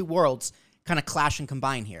do those two worlds kind of clash and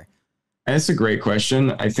combine here? That's a great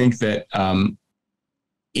question. I think that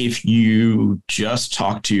if you just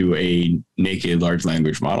talk to a naked large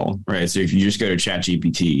language model, right? So if you just go to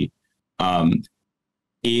ChatGPT,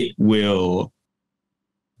 it will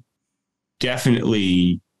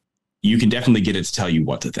definitely, you can definitely get it to tell you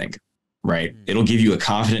what to think. Right. It'll give you a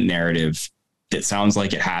confident narrative that sounds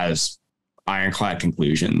like it has ironclad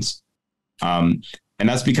conclusions. And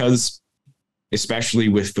that's because, especially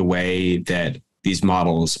with the way that these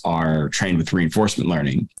models are trained with reinforcement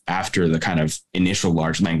learning, after the kind of initial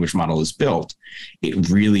large language model is built, it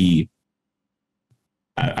really,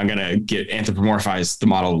 I'm going to anthropomorphize the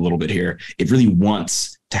model a little bit here. It really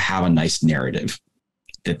wants to have a nice narrative,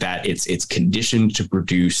 that it's conditioned to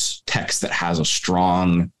produce text that has a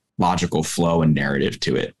strong logical flow and narrative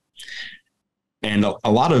to it. And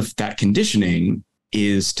a lot of that conditioning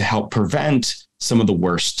is to help prevent some of the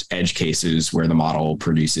worst edge cases where the model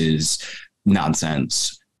produces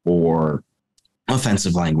nonsense or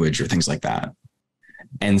offensive language or things like that.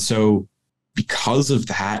 And so because of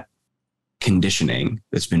that conditioning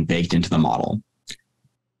that's been baked into the model,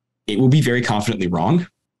 it will be very confidently wrong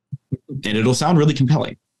and it'll sound really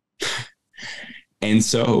compelling. And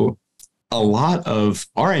so a lot of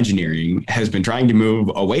our engineering has been trying to move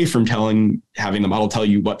away from having the model tell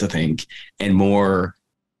you what to think, and more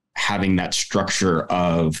having that structure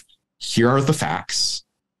of, here are the facts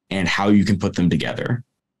and how you can put them together.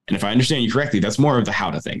 And if I understand you correctly, that's more of the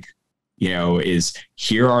how to think, is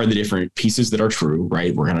here are the different pieces that are true,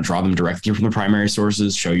 right? We're going to draw them directly from the primary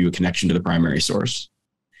sources, show you a connection to the primary source.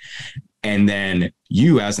 And then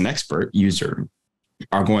you, as an expert user,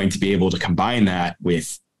 are going to be able to combine that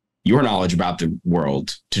with your knowledge about the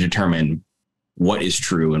world to determine what is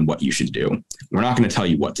true and what you should do. We're not going to tell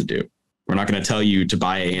you what to do. We're not going to tell you to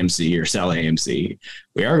buy AMC or sell AMC.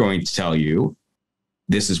 We are going to tell you,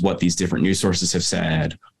 this is what these different news sources have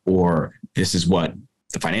said, or this is what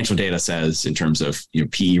the financial data says in terms of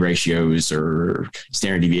PE ratios or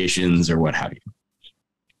standard deviations or what have you.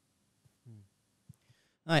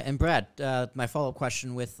 All right, and Brad, my follow-up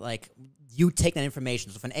question with, you take that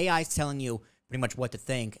information. So if an AI is telling you pretty much what to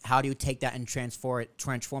think. How do you take that and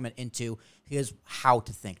transform it into here's how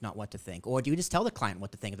to think, not what to think? Or do you just tell the client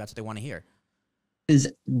what to think if that's what they want to hear?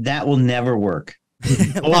 That will never work.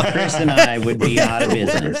 Well, Chris and I would be out of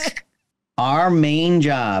business. Our main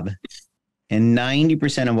job and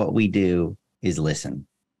 90% of what we do is listen.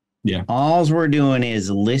 Yeah. All we're doing is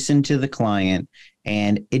listen to the client.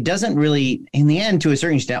 And it doesn't really, in the end, to a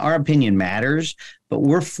certain extent, our opinion matters, but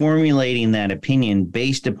we're formulating that opinion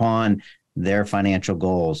based upon their financial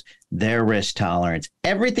goals, their risk tolerance.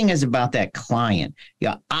 Everything is about that client.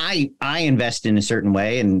 Yeah, I invest in a certain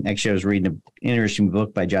way. And actually, I was reading an interesting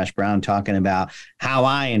book by Josh Brown talking about how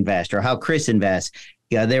I invest or how Chris invests.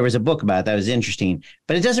 Yeah, there was a book about it that was interesting,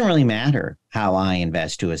 but it doesn't really matter how I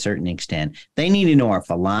invest to a certain extent. They need to know our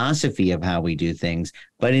philosophy of how we do things.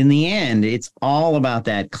 But in the end, it's all about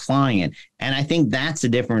that client. And I think that's the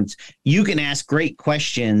difference. You can ask great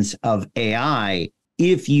questions of AI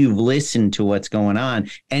if you've listened to what's going on,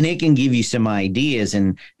 and it can give you some ideas.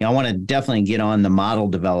 And I want to definitely get on the model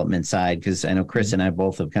development side, because I know Chris and I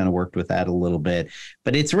both have kind of worked with that a little bit.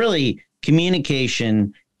 But it's really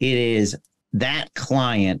communication. It is that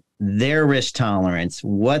client, their risk tolerance,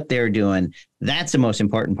 what they're doing. That's the most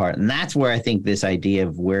important part. And that's where I think this idea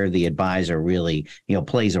of where the advisor really,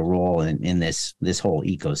 plays a role in this whole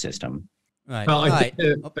ecosystem. Right. Well, I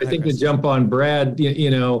think to jump on Brad,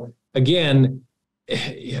 again,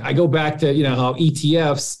 I go back to, how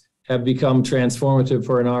ETFs have become transformative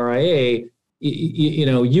for an RIA.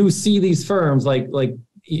 You see these firms like,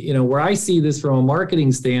 where I see this from a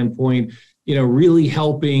marketing standpoint, really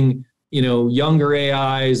helping, younger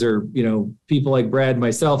AIs or, people like Brad and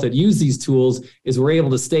myself that use these tools, is we're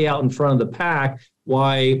able to stay out in front of the pack.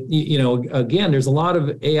 Why, again, there's a lot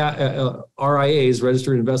of AI, RIAs,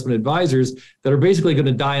 registered investment advisors, that are basically going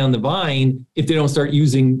to die on the vine if they don't start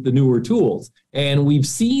using the newer tools. And we've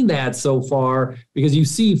seen that so far, because you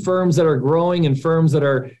see firms that are growing and firms that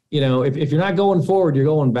are, if you're not going forward, you're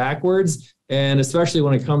going backwards. And especially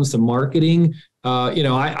when it comes to marketing,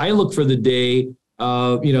 I look for the day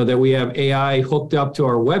that we have AI hooked up to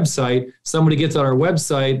our website. Somebody gets on our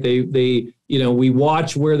website, they we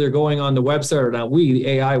watch where they're going on the website, or not the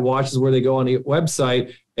AI watches where they go on the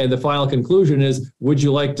website. And the final conclusion is, would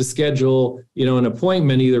you like to schedule, an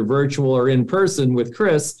appointment, either virtual or in person, with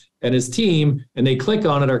Chris and his team? And they click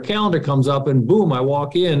on it, our calendar comes up, and boom, I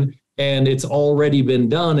walk in and it's already been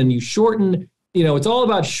done. And you shorten, it's all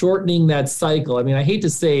about shortening that cycle. I mean, I hate to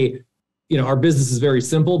say, our business is very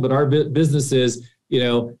simple, but our business is,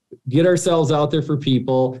 get ourselves out there for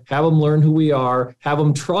people, have them learn who we are, have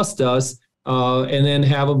them trust us, and then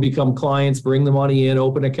have them become clients, bring the money in,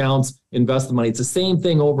 open accounts, invest the money. It's the same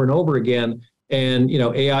thing over and over again. And,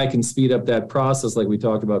 AI can speed up that process like we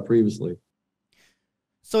talked about previously.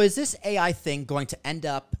 So is this AI thing going to end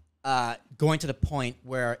up going to the point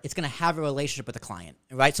where it's going to have a relationship with the client,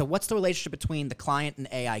 right? So what's the relationship between the client and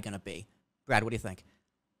AI going to be? Brad, what do you think?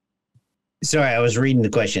 Sorry, I was reading the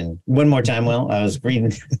question one more time. Will, I was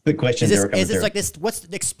reading the question. Is this like this?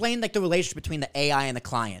 Explain like the relationship between the AI and the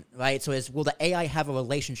client, right? So will the AI have a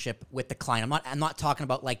relationship with the client? I'm not talking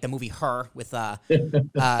about like the movie Her with like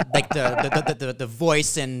the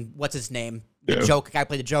voice and what's his name, the Joker guy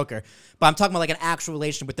played the Joker. But I'm talking about like an actual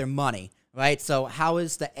relationship with their money, right? So how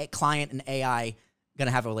is the client and AI going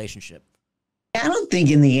to have a relationship? I don't think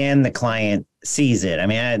in the end the client sees it. I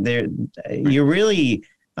mean, you're really.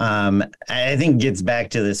 I think it gets back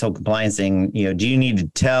to this whole compliance thing. Do you need to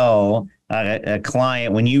tell a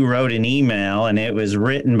client when you wrote an email and it was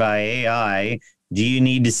written by AI, do you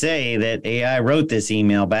need to say that AI wrote this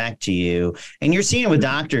email back to you? And you're seeing it with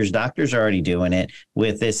doctors. Doctors are already doing it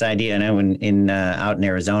with this idea. I know out in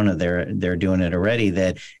Arizona, they're doing it already,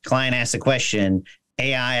 that client asks a question,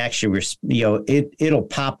 AI actually, it'll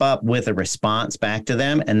pop up with a response back to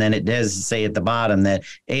them. And then it does say at the bottom that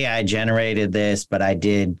AI generated this, but I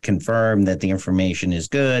did confirm that the information is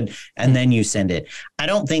good. And then you send it. I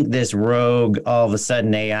don't think this rogue, all of a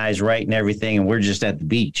sudden AI is writing everything and we're just at the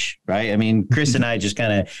beach, right? I mean, Chris and I just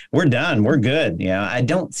we're done. We're good. I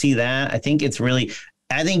don't see that. I think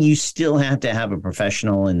you still have to have a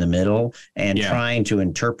professional in the middle and trying to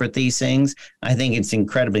interpret these things. I think it's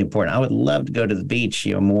incredibly important. I would love to go to the beach,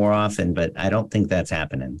 more often, but I don't think that's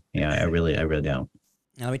happening. I really don't.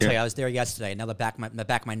 Now, let me tell you, I was there yesterday. Now the back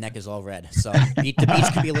of my neck is all red. So the beach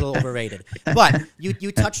can be a little overrated. But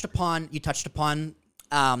you touched upon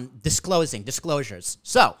disclosures.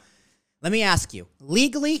 So let me ask you,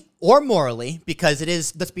 legally or morally, because it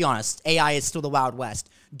is, let's be honest, AI is still the Wild West.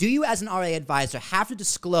 Do you, as an RIA advisor, have to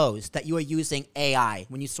disclose that you are using AI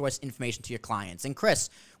when you source information to your clients? And Chris,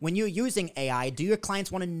 when you're using AI, do your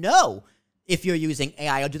clients want to know if you're using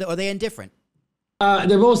AI, or are they indifferent?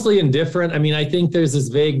 They're mostly indifferent. I mean, I think there's this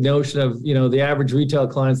vague notion of, the average retail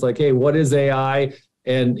client's like, hey, what is AI?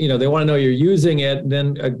 And, they want to know you're using it. And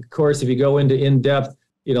then, of course, if you go into in-depth,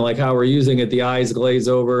 like how we're using it, the eyes glaze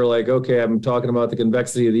over, like, okay, I'm talking about the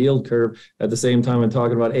convexity of the yield curve at the same time I'm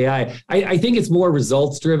talking about AI. I think it's more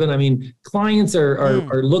results driven. I mean, clients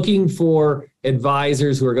are looking for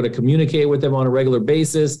advisors who are going to communicate with them on a regular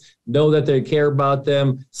basis, know that they care about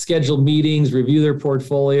them, schedule meetings, review their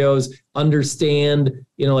portfolios, understand,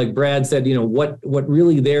 like Brad said, what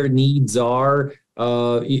really their needs are.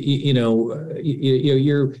 You've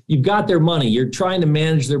got their money. You're trying to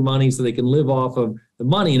manage their money so they can live off of the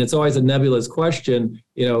money. And it's always a nebulous question,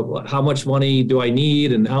 how much money do I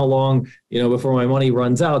need and how long, before my money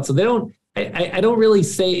runs out. So I don't really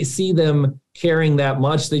see them caring that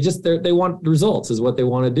much. They want results is what they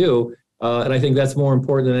want to do. And I think that's more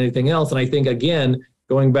important than anything else. And I think, again,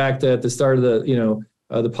 going back to at the start of the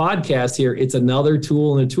podcast here, it's another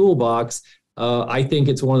tool in the toolbox. I think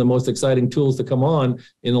it's one of the most exciting tools to come on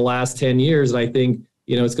in the last 10 years. And I think,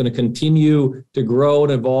 it's going to continue to grow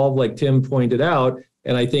and evolve, like Tim pointed out.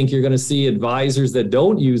 And I think you're going to see advisors that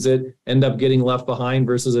don't use it end up getting left behind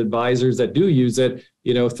versus advisors that do use it,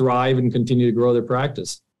 thrive and continue to grow their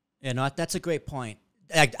practice. That's a great point.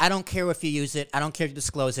 I don't care if you use it. I don't care if you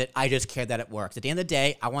disclose it. I just care that it works. At the end of the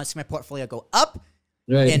day, I want to see my portfolio go up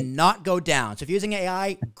and not go down. So if you're using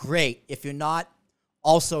AI, great. If you're not,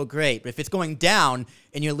 also great. But if it's going down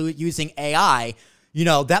and you're using AI,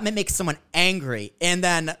 that may make someone angry. And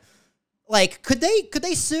then, like, could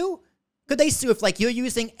they sue? Could they sue if, like, you're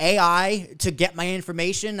using AI to get my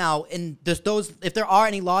information? Now, if there are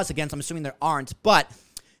any laws against, I'm assuming there aren't, but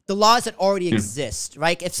the laws that already exist,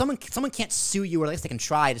 right? If someone can't sue you, or at least they can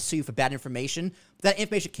try to sue you for bad information, that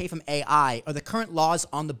information came from AI, are the current laws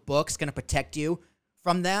on the books going to protect you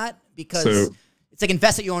from that? Because it's like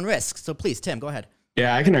invest at your own risk. So please, Tim, go ahead.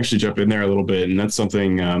 Yeah, I can actually jump in there a little bit. And that's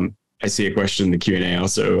something I see a question in the Q&A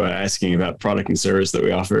also asking about product and service that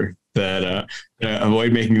we offer that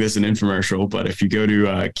avoid making this an infomercial. But if you go to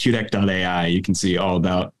qdeck.ai, you can see all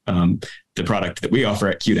about the product that we offer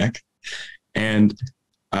at QDeck. And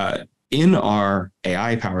in our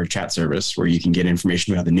AI-powered chat service, where you can get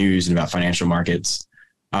information about the news and about financial markets,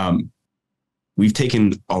 we've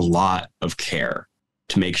taken a lot of care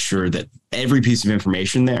to make sure that every piece of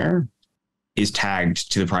information there is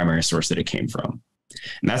tagged to the primary source that it came from.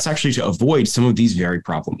 And that's actually to avoid some of these very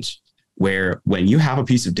problems, where when you have a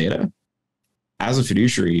piece of data, as a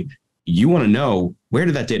fiduciary, you want to know, where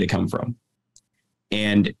did that data come from?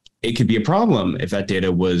 And it could be a problem if that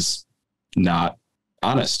data was not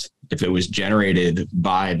honest, if it was generated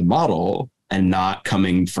by the model and not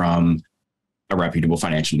coming from a reputable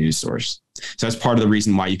financial news source. So that's part of the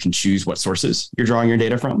reason why you can choose what sources you're drawing your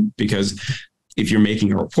data from, because if you're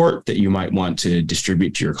making a report that you might want to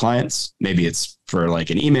distribute to your clients, maybe it's for like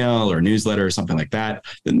an email or newsletter or something like that,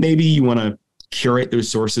 then maybe you want to curate those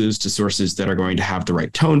sources to sources that are going to have the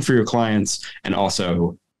right tone for your clients and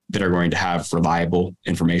also that are going to have reliable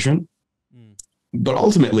information. But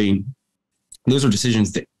ultimately, those are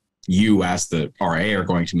decisions that you as the RIA are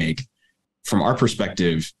going to make. From our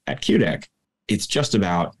perspective at QDeck, it's just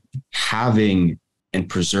about having and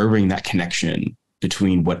preserving that connection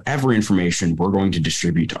between whatever information we're going to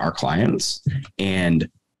distribute to our clients and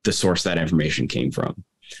the source that information came from.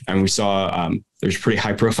 And we saw there's a pretty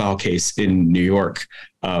high profile case in New York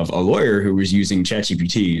of a lawyer who was using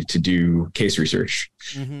ChatGPT to do case research.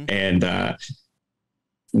 And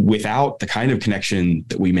without the kind of connection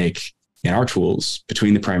that we make in our tools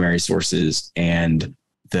between the primary sources and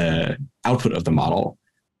the output of the model,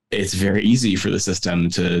 it's very easy for the system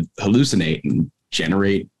to hallucinate and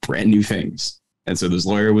generate brand new things. And so this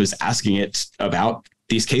lawyer was asking it about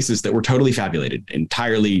these cases that were totally fabulated,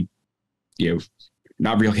 entirely,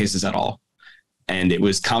 not real cases at all. And it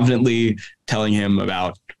was confidently telling him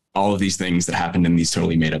about all of these things that happened in these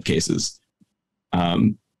totally made up cases.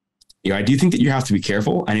 I do think that you have to be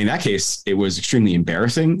careful. And in that case, it was extremely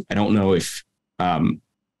embarrassing. I don't know if,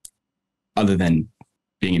 other than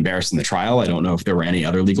being embarrassed in the trial, I don't know if there were any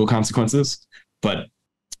other legal consequences, but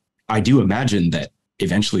I do imagine that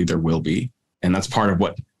eventually there will be. And that's part of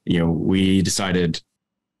what, we decided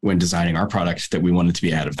when designing our product, that we wanted to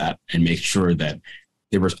be out of that and make sure that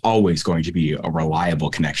there was always going to be a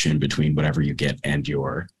reliable connection between whatever you get and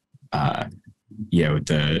your,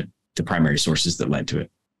 the primary sources that led to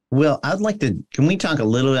it. Will, can we talk a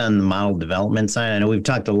little on the model development side? I know we've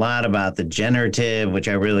talked a lot about the generative, which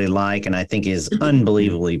I really like and I think is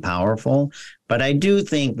unbelievably powerful, but I do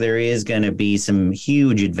think there is going to be some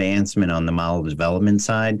huge advancement on the model development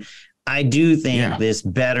side. I do think this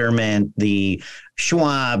Betterment, the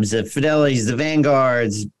Schwabs, the Fidelities, the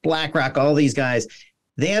Vanguards, BlackRock, all these guys,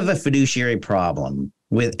 they have a fiduciary problem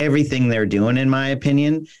with everything they're doing, in my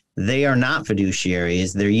opinion. They are not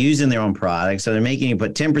fiduciaries. They're using their own products. So they're making you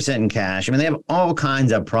put 10% in cash. I mean, they have all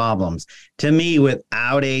kinds of problems. To me,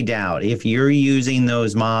 without a doubt, if you're using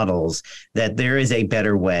those models, that there is a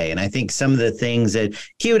better way. And I think some of the things that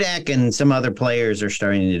QDEC and some other players are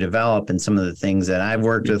starting to develop, and some of the things that I've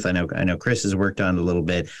worked with, I know Chris has worked on a little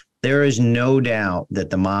bit, there is no doubt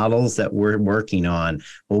that the models that we're working on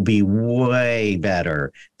will be way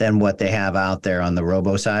better than what they have out there on the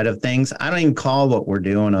robo side of things. I don't even call what we're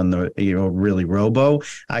doing on the, really robo.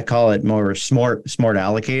 I call it more smart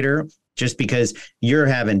allocator, just because you're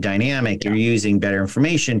having dynamic, you're using better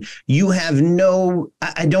information. You have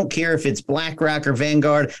I don't care if it's BlackRock or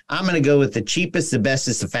Vanguard. I'm going to go with the cheapest, the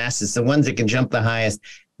bestest, the fastest, the ones that can jump the highest.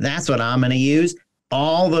 That's what I'm going to use.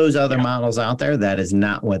 All those other models out there, that is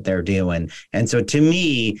not what they're doing. And so to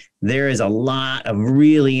me, there is a lot of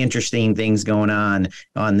really interesting things going on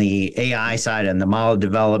the AI side and the model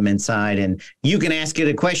development side. And you can ask it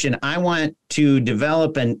a question. I want to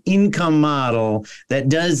develop an income model that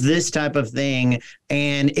does this type of thing.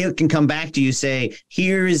 And it can come back to you, say,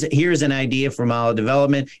 here's an idea for model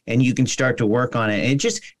development, and you can start to work on it. And it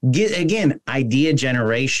just again, idea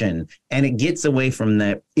generation. And it gets away from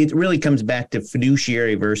that. It really comes back to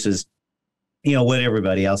fiduciary versus what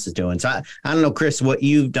everybody else is doing. So I don't know, Chris, what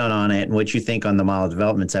you've done on it and what you think on the model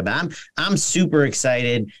development side, but I'm super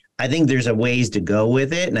excited. I think there's a ways to go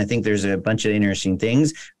with it, and I think there's a bunch of interesting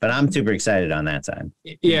things, but I'm super excited on that side.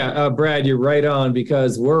 Yeah, Brad, you're right on,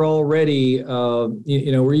 because we're already,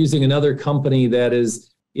 we're using another company that is,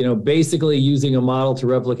 basically using a model to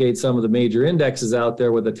replicate some of the major indexes out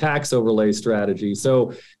there with a tax overlay strategy.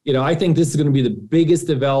 So, I think this is going to be the biggest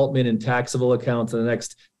development in taxable accounts in the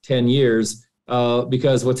next 10 years.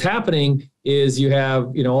 Because what's happening is you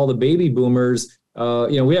have, all the baby boomers,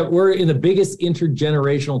 we're in the biggest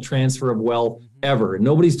intergenerational transfer of wealth ever.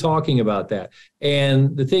 Nobody's talking about that.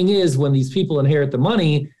 And the thing is, when these people inherit the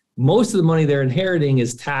money, most of the money they're inheriting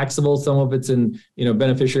is taxable. Some of it's in,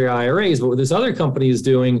 beneficiary IRAs, but what this other company is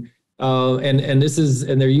doing, and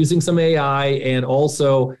they're using some AI. And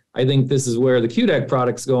also, I think this is where the QDEC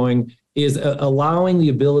product's going, is allowing the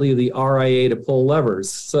ability of the RIA to pull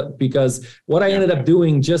levers. So, because what I ended up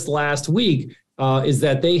doing just last week is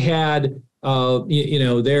that they had,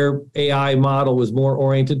 their AI model was more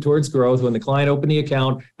oriented towards growth. When the client opened the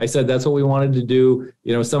account, I said, that's what we wanted to do.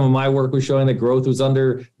 Some of my work was showing that growth was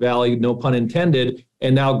undervalued, no pun intended.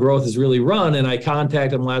 And now growth has really run. And I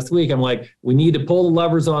contacted them last week. I'm like, we need to pull the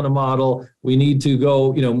levers on the model. We need to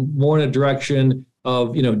go, more in a direction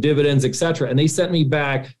of, dividends, et cetera. And they sent me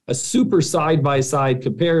back a super side-by-side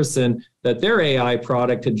comparison that their AI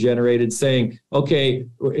product had generated, saying, okay,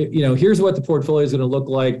 here's what the portfolio is going to look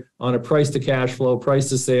like on a price to cash flow, price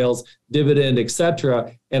to sales, dividend, et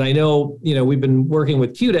cetera. And I know, we've been working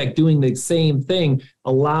with QDEC doing the same thing,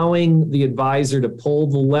 allowing the advisor to pull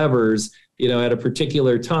the levers, at a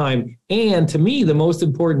particular time. And to me, the most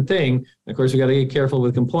important thing, of course, we got to get careful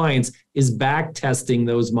with compliance, is back testing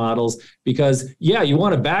those models, because you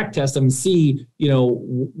want to back test them and see,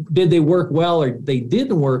 did they work well or they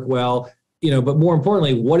didn't work well, but more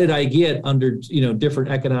importantly, what did I get under, different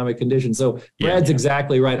economic conditions? So Brad's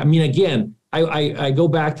exactly right. I mean, again, I go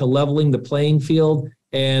back to leveling the playing field.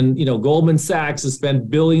 And, Goldman Sachs has spent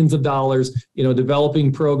billions of dollars,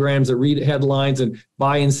 developing programs that read headlines and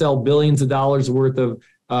buy and sell billions of dollars worth of,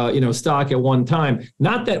 stock at one time.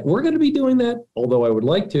 Not that we're going to be doing that, although I would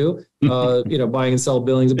like to, buying and sell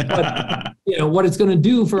billions. But, what it's going to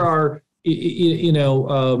do for our,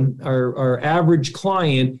 our average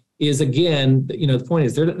client is, again, the point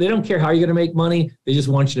is they don't care how you're going to make money. They just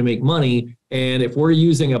want you to make money. And if we're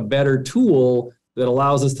using a better tool that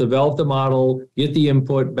allows us to develop the model, get the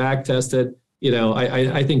input, back test it,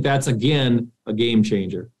 I think that's, again, a game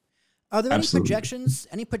changer. Are there any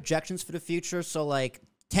projections for the future? So like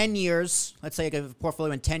 10 years, let's say a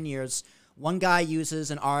portfolio in 10 years, one guy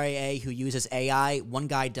uses an RIA who uses AI, one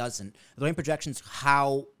guy doesn't. Are there any projections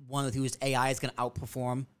how one who uses AI is going to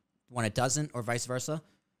outperform when it doesn't, or vice versa?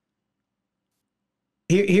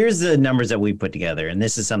 Here's the numbers that we put together, and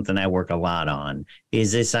this is something I work a lot on,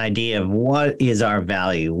 is this idea of what is our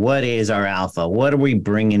value? What is our alpha? What are we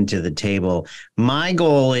bringing to the table? My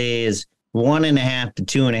goal is 1.5 to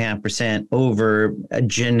 2.5% over a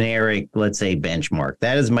generic, let's say, benchmark.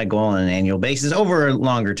 That is my goal on an annual basis over a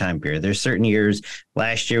longer time period. There's certain years.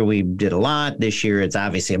 Last year we did a lot. This year it's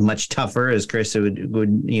obviously much tougher, as Chris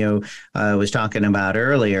was talking about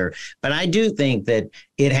earlier. But I do think that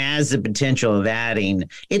it has the potential of adding.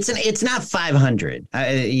 It's not 500.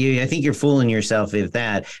 I think you're fooling yourself with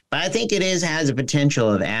that. But I think it has a potential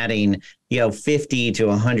of adding 50 to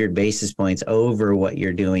 100 basis points over what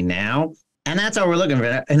you're doing now. And that's all we're looking for.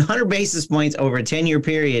 And 100 basis points over a 10-year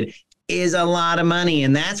period is a lot of money.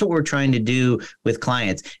 And that's what we're trying to do with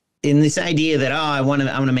clients. In this idea that, I want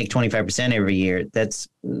to make 25% every year, that's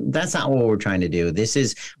not what we're trying to do.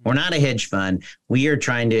 We're not a hedge fund. We are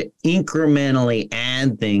trying to incrementally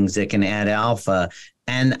add things that can add alpha.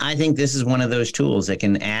 And I think this is one of those tools that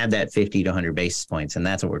can add that 50 to 100 basis points. And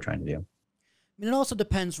that's what we're trying to do. I mean, it also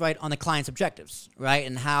depends, right, on the client's objectives, right,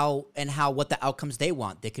 and how what the outcomes they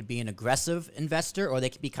want. They could be an aggressive investor, or they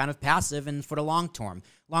could be kind of passive and for the long term.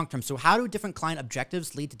 So how do different client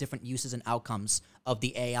objectives lead to different uses and outcomes of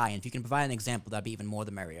the AI? And if you can provide an example, that'd be even more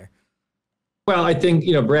the merrier. Well, I think,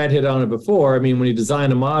 Brad hit on it before. I mean, when you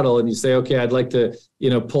design a model and you say, okay, I'd like to,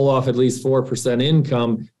 pull off at least 4%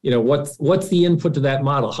 income, what's the input to that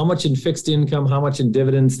model? How much in fixed income? How much in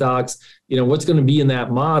dividend stocks? What's going to be in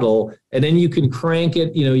that model? And then you can crank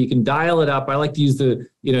it, you can dial it up. I like to use the,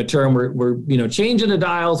 term we're changing the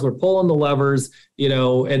dials, we're pulling the levers,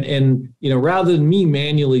 and rather than me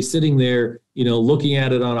manually sitting there, looking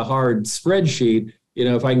at it on a hard spreadsheet,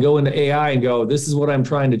 if I can go into AI and go, this is what I'm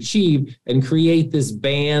trying to achieve, and create this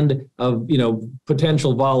band of,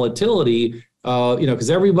 potential volatility, because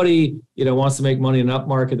everybody, wants to make money in an up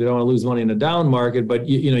market. They don't want to lose money in a down market, but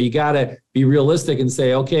you got to be realistic and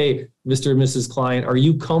say, okay, Mr. and Mrs. Client, are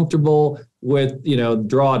you comfortable with,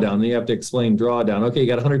 drawdown? And you have to explain drawdown. Okay, you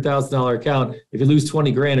got a $100,000 account. If you lose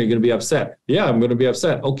 20 grand, are you going to be upset? Yeah, I'm going to be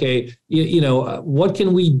upset. Okay. What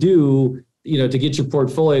can we do, to get your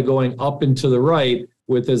portfolio going up and to the right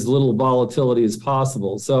with as little volatility as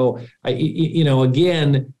possible? So, I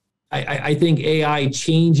think AI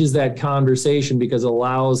changes that conversation because it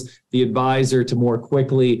allows the advisor to more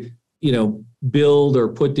quickly, build or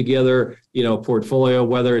put together, a portfolio,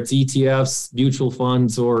 whether it's ETFs, mutual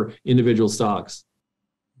funds, or individual stocks.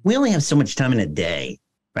 We only have so much time in a day.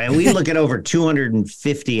 Right. We look at over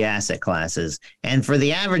 250 asset classes. And for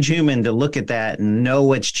the average human to look at that and know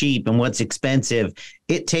what's cheap and what's expensive,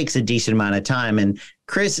 it takes a decent amount of time. And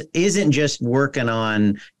Chris isn't just working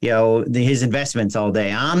on, his investments all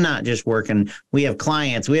day. I'm not just working. We have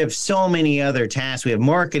clients. We have so many other tasks. We have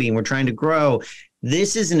marketing. We're trying to grow.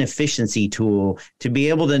 This is an efficiency tool to be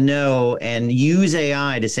able to know and use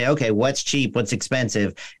AI to say, okay, what's cheap, what's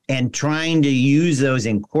expensive, and trying to use those,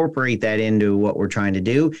 incorporate that into what we're trying to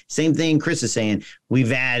do. Same thing Chris is saying.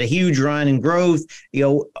 We've had a huge run in growth.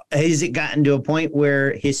 Has it gotten to a point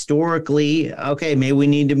where historically, okay, maybe we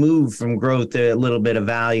need to move from growth to a little bit of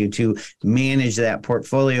value to manage that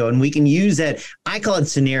portfolio? And we can use that. I call it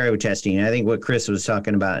scenario testing. I think what Chris was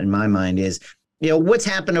talking about in my mind is, what's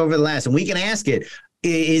happened over the last, and we can ask it,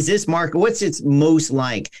 is this market, what's its most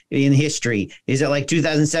like in history? Is it like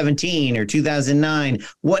 2017 or 2009?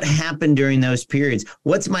 What happened during those periods?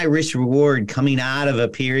 What's my risk reward coming out of a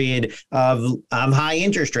period of high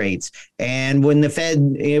interest rates? And when the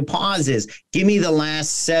Fed pauses, give me the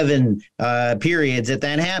last 7 periods that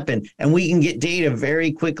happened. And we can get data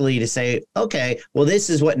very quickly to say, okay, well, this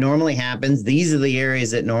is what normally happens. These are the areas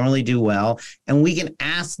that normally do well. And we can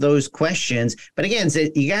ask those questions. But again,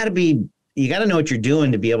 you got to know what you're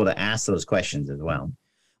doing to be able to ask those questions as well.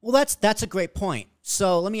 Well, that's a great point.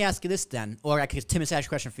 So let me ask you this then, or I could, Tim, ask a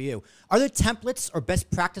question for you. Are there templates or best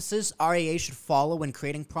practices RIAs should follow when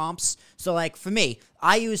creating prompts? So like for me,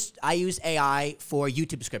 I use AI for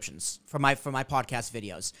YouTube descriptions for my podcast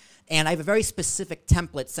videos. And I have a very specific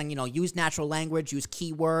template saying, use natural language, use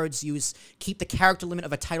keywords, keep the character limit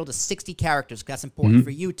of a title to 60 characters, because that's important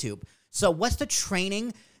for YouTube. So what's the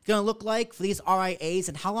training going to look like for these RIAs,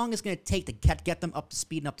 and how long is it going to take to get them up to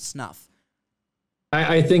speed and up to snuff?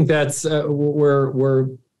 I think that's we're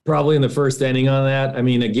probably in the first inning on that. I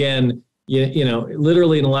mean, again,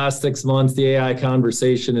 literally in the last 6 months, the AI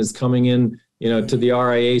conversation is coming in, to the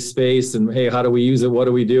RIA space, and hey, how do we use it? What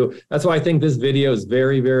do we do? That's why I think this video is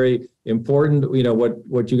very, very important.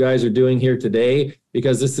 What you guys are doing here today,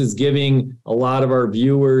 because this is giving a lot of our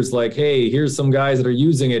viewers like, hey, here's some guys that are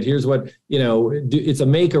using it. Here's what, it's a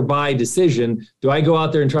make or buy decision. Do I go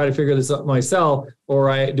out there and try to figure this out myself,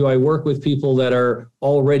 or do I work with people that are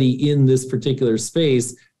already in this particular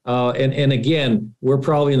space? And again, we're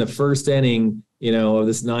probably in the first inning, of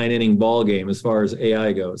this 9-inning ball game as far as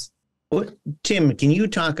AI goes. Tim, can you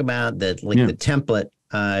talk about the template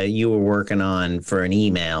you were working on for an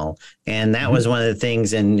email? And that was one of the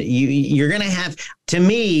things. And you're going to have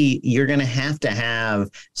to have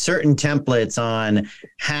certain templates on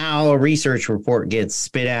how a research report gets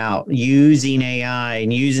spit out using AI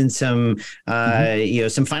and using some,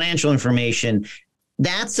 some financial information.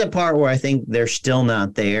 That's the part where I think they're still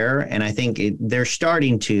not there. And I think they're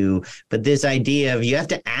starting to, but this idea of you have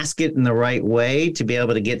to ask it in the right way to be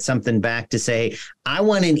able to get something back to say, I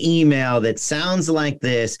want an email that sounds like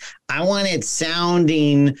this. I want it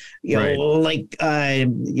sounding, like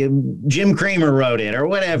Jim Cramer wrote it or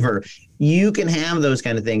whatever. You can have those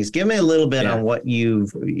kind of things. Give me a little bit on what you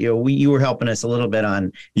were helping us a little bit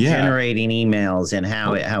on generating emails and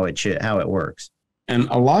how it works. And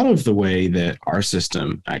a lot of the way that our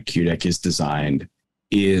system at QDEC is designed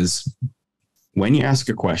is when you ask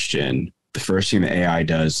a question, the first thing the AI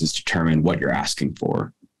does is determine what you're asking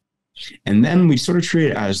for. And then we sort of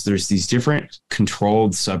treat it as there's these different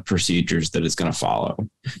controlled sub-procedures that it's going to follow.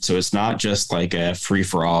 So it's not just like a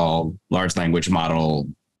free-for-all large language model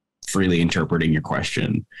freely interpreting your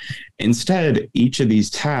question. Instead, each of these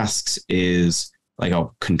tasks is like a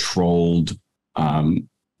controlled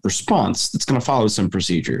response that's going to follow some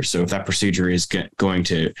procedure. So if that procedure is going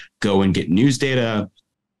to go and get news data,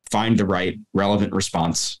 find the right relevant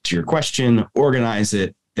response to your question, organize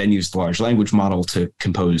it, then use the large language model to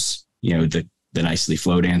compose, the nicely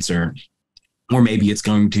flowed answer. Or maybe it's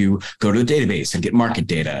going to go to the database and get market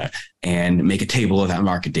data and make a table of that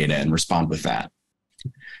market data and respond with that.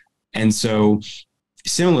 And so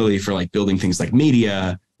similarly for like building things like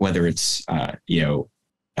media, whether it's,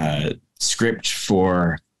 script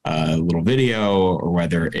for a little video or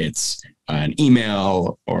whether it's an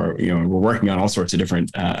email or, we're working on all sorts of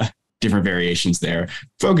different variations there,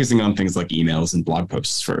 focusing on things like emails and blog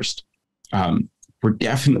posts first. We're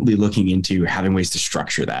definitely looking into having ways to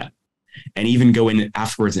structure that and even go in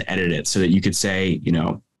afterwards and edit it so that you could say,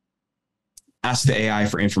 ask the AI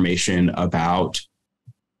for information about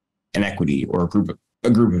an equity or a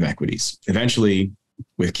group of equities. Eventually,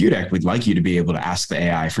 with QDEC, we'd like you to be able to ask the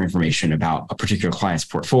AI for information about a particular client's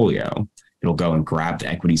portfolio. It'll go and grab the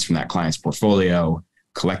equities from that client's portfolio,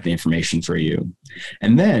 collect the information for you.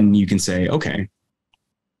 And then you can say, okay,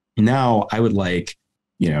 now I would like,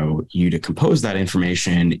 you to compose that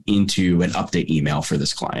information into an update email for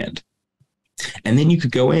this client. And then you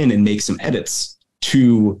could go in and make some edits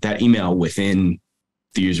to that email within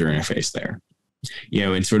the user interface there.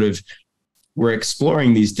 And sort of we're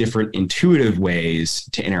exploring these different intuitive ways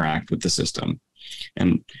to interact with the system.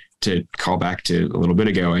 And to call back to a little bit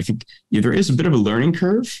ago, I think there is a bit of a learning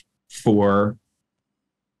curve for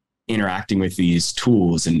interacting with these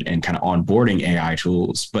tools and kind of onboarding AI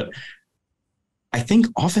tools. But I think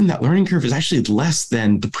often that learning curve is actually less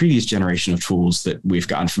than the previous generation of tools that we've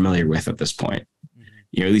gotten familiar with at this point.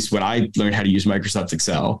 At least when I learned how to use Microsoft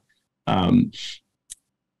Excel,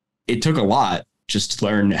 it took a lot just to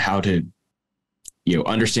learn how to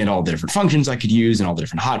understand all the different functions I could use and all the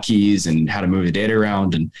different hotkeys and how to move the data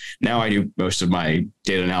around. And now I do most of my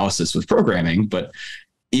data analysis with programming, but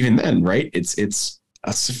even then, right, it's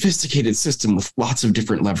a sophisticated system with lots of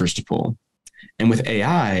different levers to pull. And with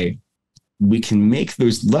AI, we can make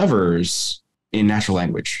those levers in natural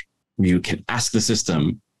language. You can ask the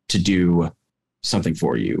system to do something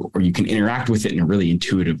for you, or you can interact with it in a really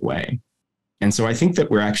intuitive way. And so I think that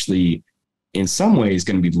we're actually, in some ways,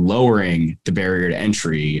 going to be lowering the barrier to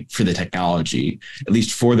entry for the technology, at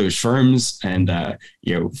least for those firms and,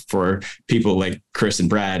 for people like Chris and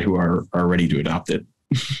Brad who are ready to adopt it.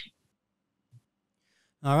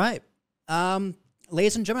 All right.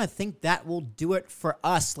 Ladies and gentlemen, I think that will do it for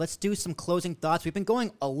us. Let's do some closing thoughts. We've been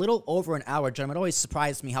going a little over an hour, gentlemen. It always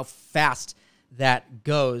surprises me how fast that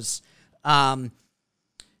goes.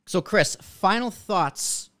 So, Chris, final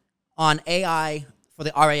thoughts on AI for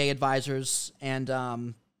the RIA advisors, and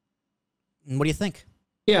what do you think?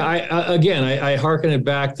 Yeah, I hearken it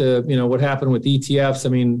back to, what happened with ETFs. I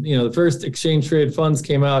mean, the first exchange traded funds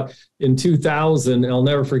came out in 2000, and I'll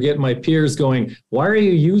never forget my peers going, why are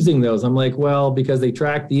you using those? I'm like, well, because they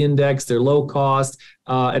track the index, they're low cost,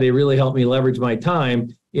 and they really help me leverage my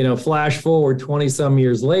time. Flash forward 20 some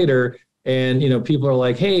years later, and, people are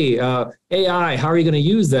like, hey, AI, how are you going to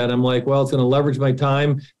use that? I'm like, well, it's going to leverage my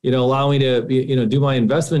time, allow me to, do my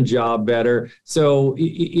investment job better. So,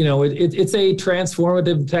 it's a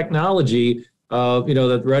transformative technology,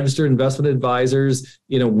 that registered investment advisors,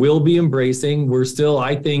 will be embracing. We're still,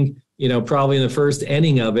 I think, probably in the first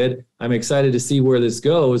inning of it. I'm excited to see where this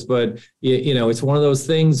goes, but, it's one of those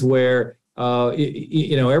things where,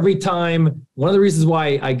 Every time, one of the reasons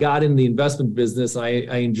why I got in the investment business, I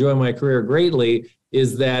enjoy my career greatly,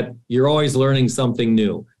 is that you're always learning something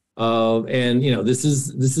new. This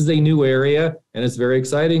is a new area, and it's very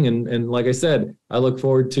exciting. And like I said, I look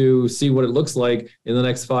forward to see what it looks like in the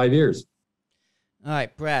next 5 years. All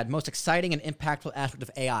right, Brad, most exciting and impactful aspect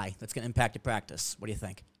of AI that's going to impact your practice. What do you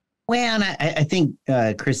think? Well, I think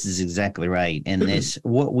Chris is exactly right. And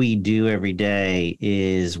what we do every day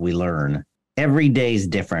is we learn. Every day is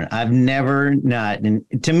different. I've never not, and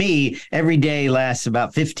to me, every day lasts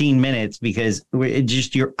about 15 minutes because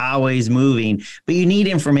you're always moving, but you need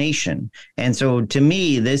information. And so to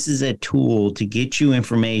me, this is a tool to get you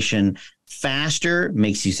information faster,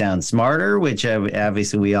 makes you sound smarter, which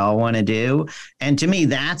obviously we all want to do. And to me,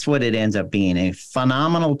 that's what it ends up being, a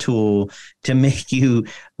phenomenal tool to make you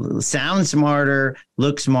sound smarter,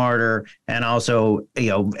 look smarter, and also,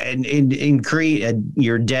 and create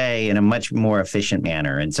your day in a much more efficient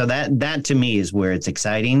manner. And so that to me is where it's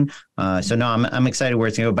exciting. So no, I'm excited where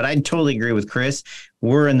it's going to go, but I totally agree with Chris.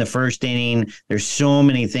 We're in the first inning. There's so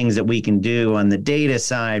many things that we can do on the data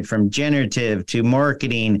side, from generative to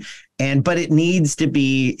marketing. But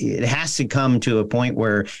it has to come to a point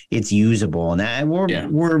where it's usable. And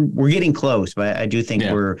we're getting close, but I do think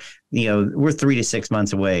we're 3 to 6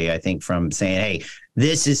 months away, I think, from saying, hey,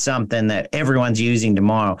 this is something that everyone's using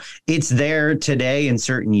tomorrow. It's there today in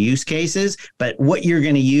certain use cases, but what you're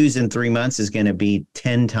going to use in 3 months is going to be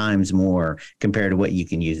 10 times more compared to what you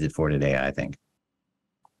can use it for today, I think.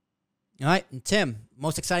 All right, and Tim,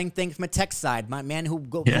 most exciting thing from a tech side, my man who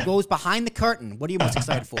goes behind the curtain. What are you most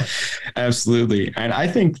excited for? Absolutely. And I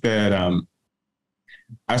think that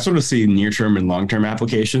I sort of see near-term and long-term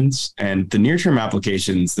applications. And the near-term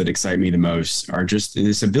applications that excite me the most are just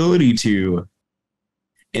this ability to,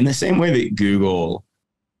 in the same way that Google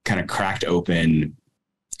kind of cracked open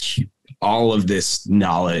all of this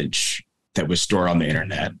knowledge that was stored on the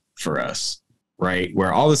internet for us, right?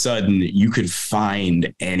 Where all of a sudden you could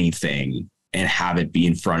find anything and have it be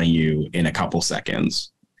in front of you in a couple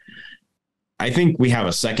seconds. I think we have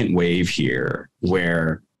a second wave here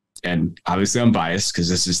where, and obviously I'm biased because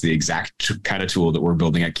this is the exact kind of tool that we're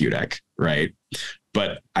building at QDEC, right?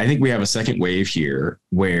 But I think we have a second wave here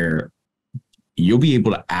where you'll be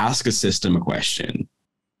able to ask a system a question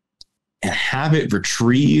and have it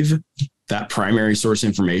retrieve that primary source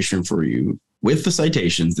information for you with the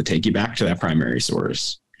citations that take you back to that primary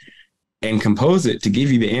source, and compose it to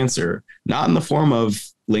give you the answer, not in the form of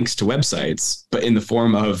links to websites, but in the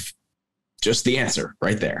form of just the answer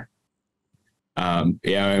right there. I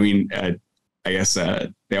guess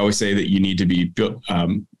they always say that you need to be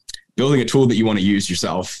building a tool that you want to use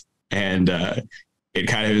yourself. And it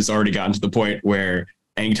kind of has already gotten to the point where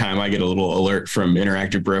anytime I get a little alert from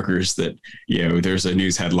Interactive Brokers that, there's a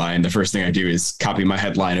news headline, the first thing I do is copy my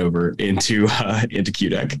headline over into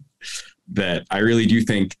QDEC. That I really do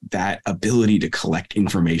think that ability to collect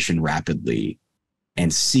information rapidly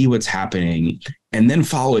and see what's happening and then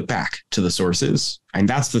follow it back to the sources. And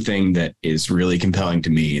that's the thing that is really compelling to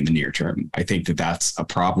me in the near term. I think that that's a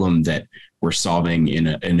problem that we're solving in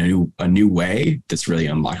a new way that's really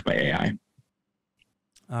unlocked by AI.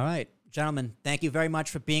 All right, gentlemen, thank you very much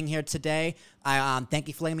for being here today. I thank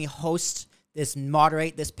you for letting me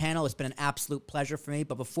moderate this panel. It's been an absolute pleasure for me.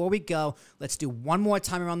 But before we go, let's do one more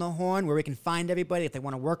time around the horn where we can find everybody. If they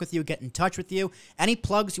want to work with you, get in touch with you. Any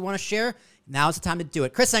plugs you want to share, now's the time to do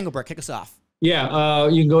it. Chris Engelbert, kick us off. Yeah,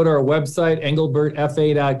 you can go to our website,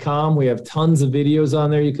 engelbertfa.com. We have tons of videos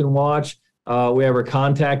on there you can watch. We have our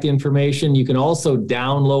contact information. You can also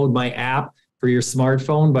download my app for your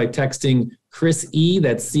smartphone by texting Chris E,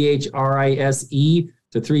 that's CHRISE,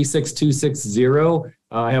 to 36260.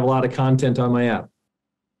 I have a lot of content on my app.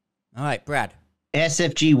 All right, Brad.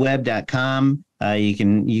 sfgweb.com. You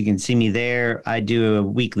can see me there. I do a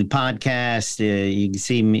weekly podcast. You can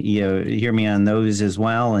see me, hear me on those as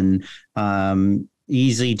well, and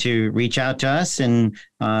easy to reach out to us and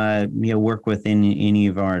work with any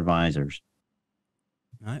of our advisors.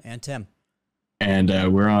 All right, and Tim. And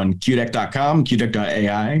we're on QDEC.com,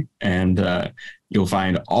 QDEC.ai, and you'll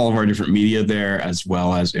find all of our different media there, as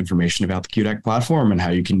well as information about the QDEC platform and how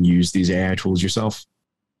you can use these AI tools yourself.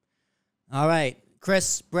 All right.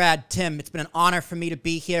 Chris, Brad, Tim, it's been an honor for me to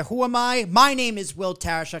be here. Who am I? My name is Will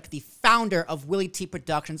Tarashuk, the founder of Willie T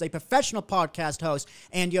Productions, a professional podcast host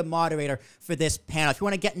and your moderator for this panel. If you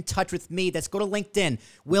want to get in touch with me, let's go to LinkedIn.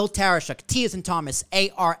 Will Tarashuk, T as in Thomas,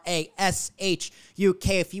 ARASHUK.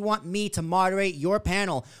 If you want me to moderate your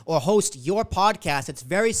panel or host your podcast, it's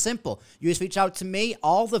very simple. You just reach out to me.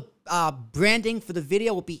 All the branding for the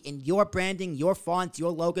video will be in your branding, your fonts,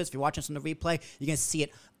 your logos. If you're watching this on the replay, you're going to see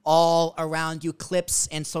it all around you. Clips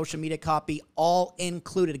and social media copy all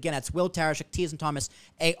included. Again, that's Will Tarashuk, T as in Thomas,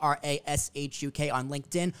 ARASHUK on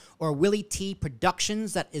LinkedIn, or Willie T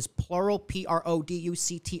Productions, that is plural,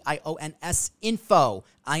 PRODUCTIONS, info,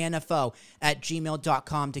 INFO, at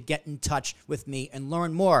gmail.com to get in touch with me and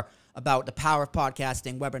learn more about the power of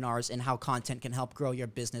podcasting, webinars, and how content can help grow your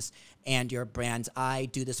business and your brand. I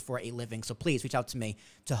do this for a living, so please reach out to me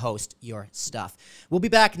to host your stuff. We'll be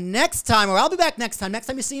back next time, or I'll be back next time. Next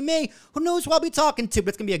time you see me, who knows who I'll be talking to, but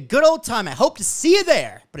it's going to be a good old time. I hope to see you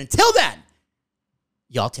there. But until then,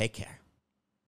 y'all take care.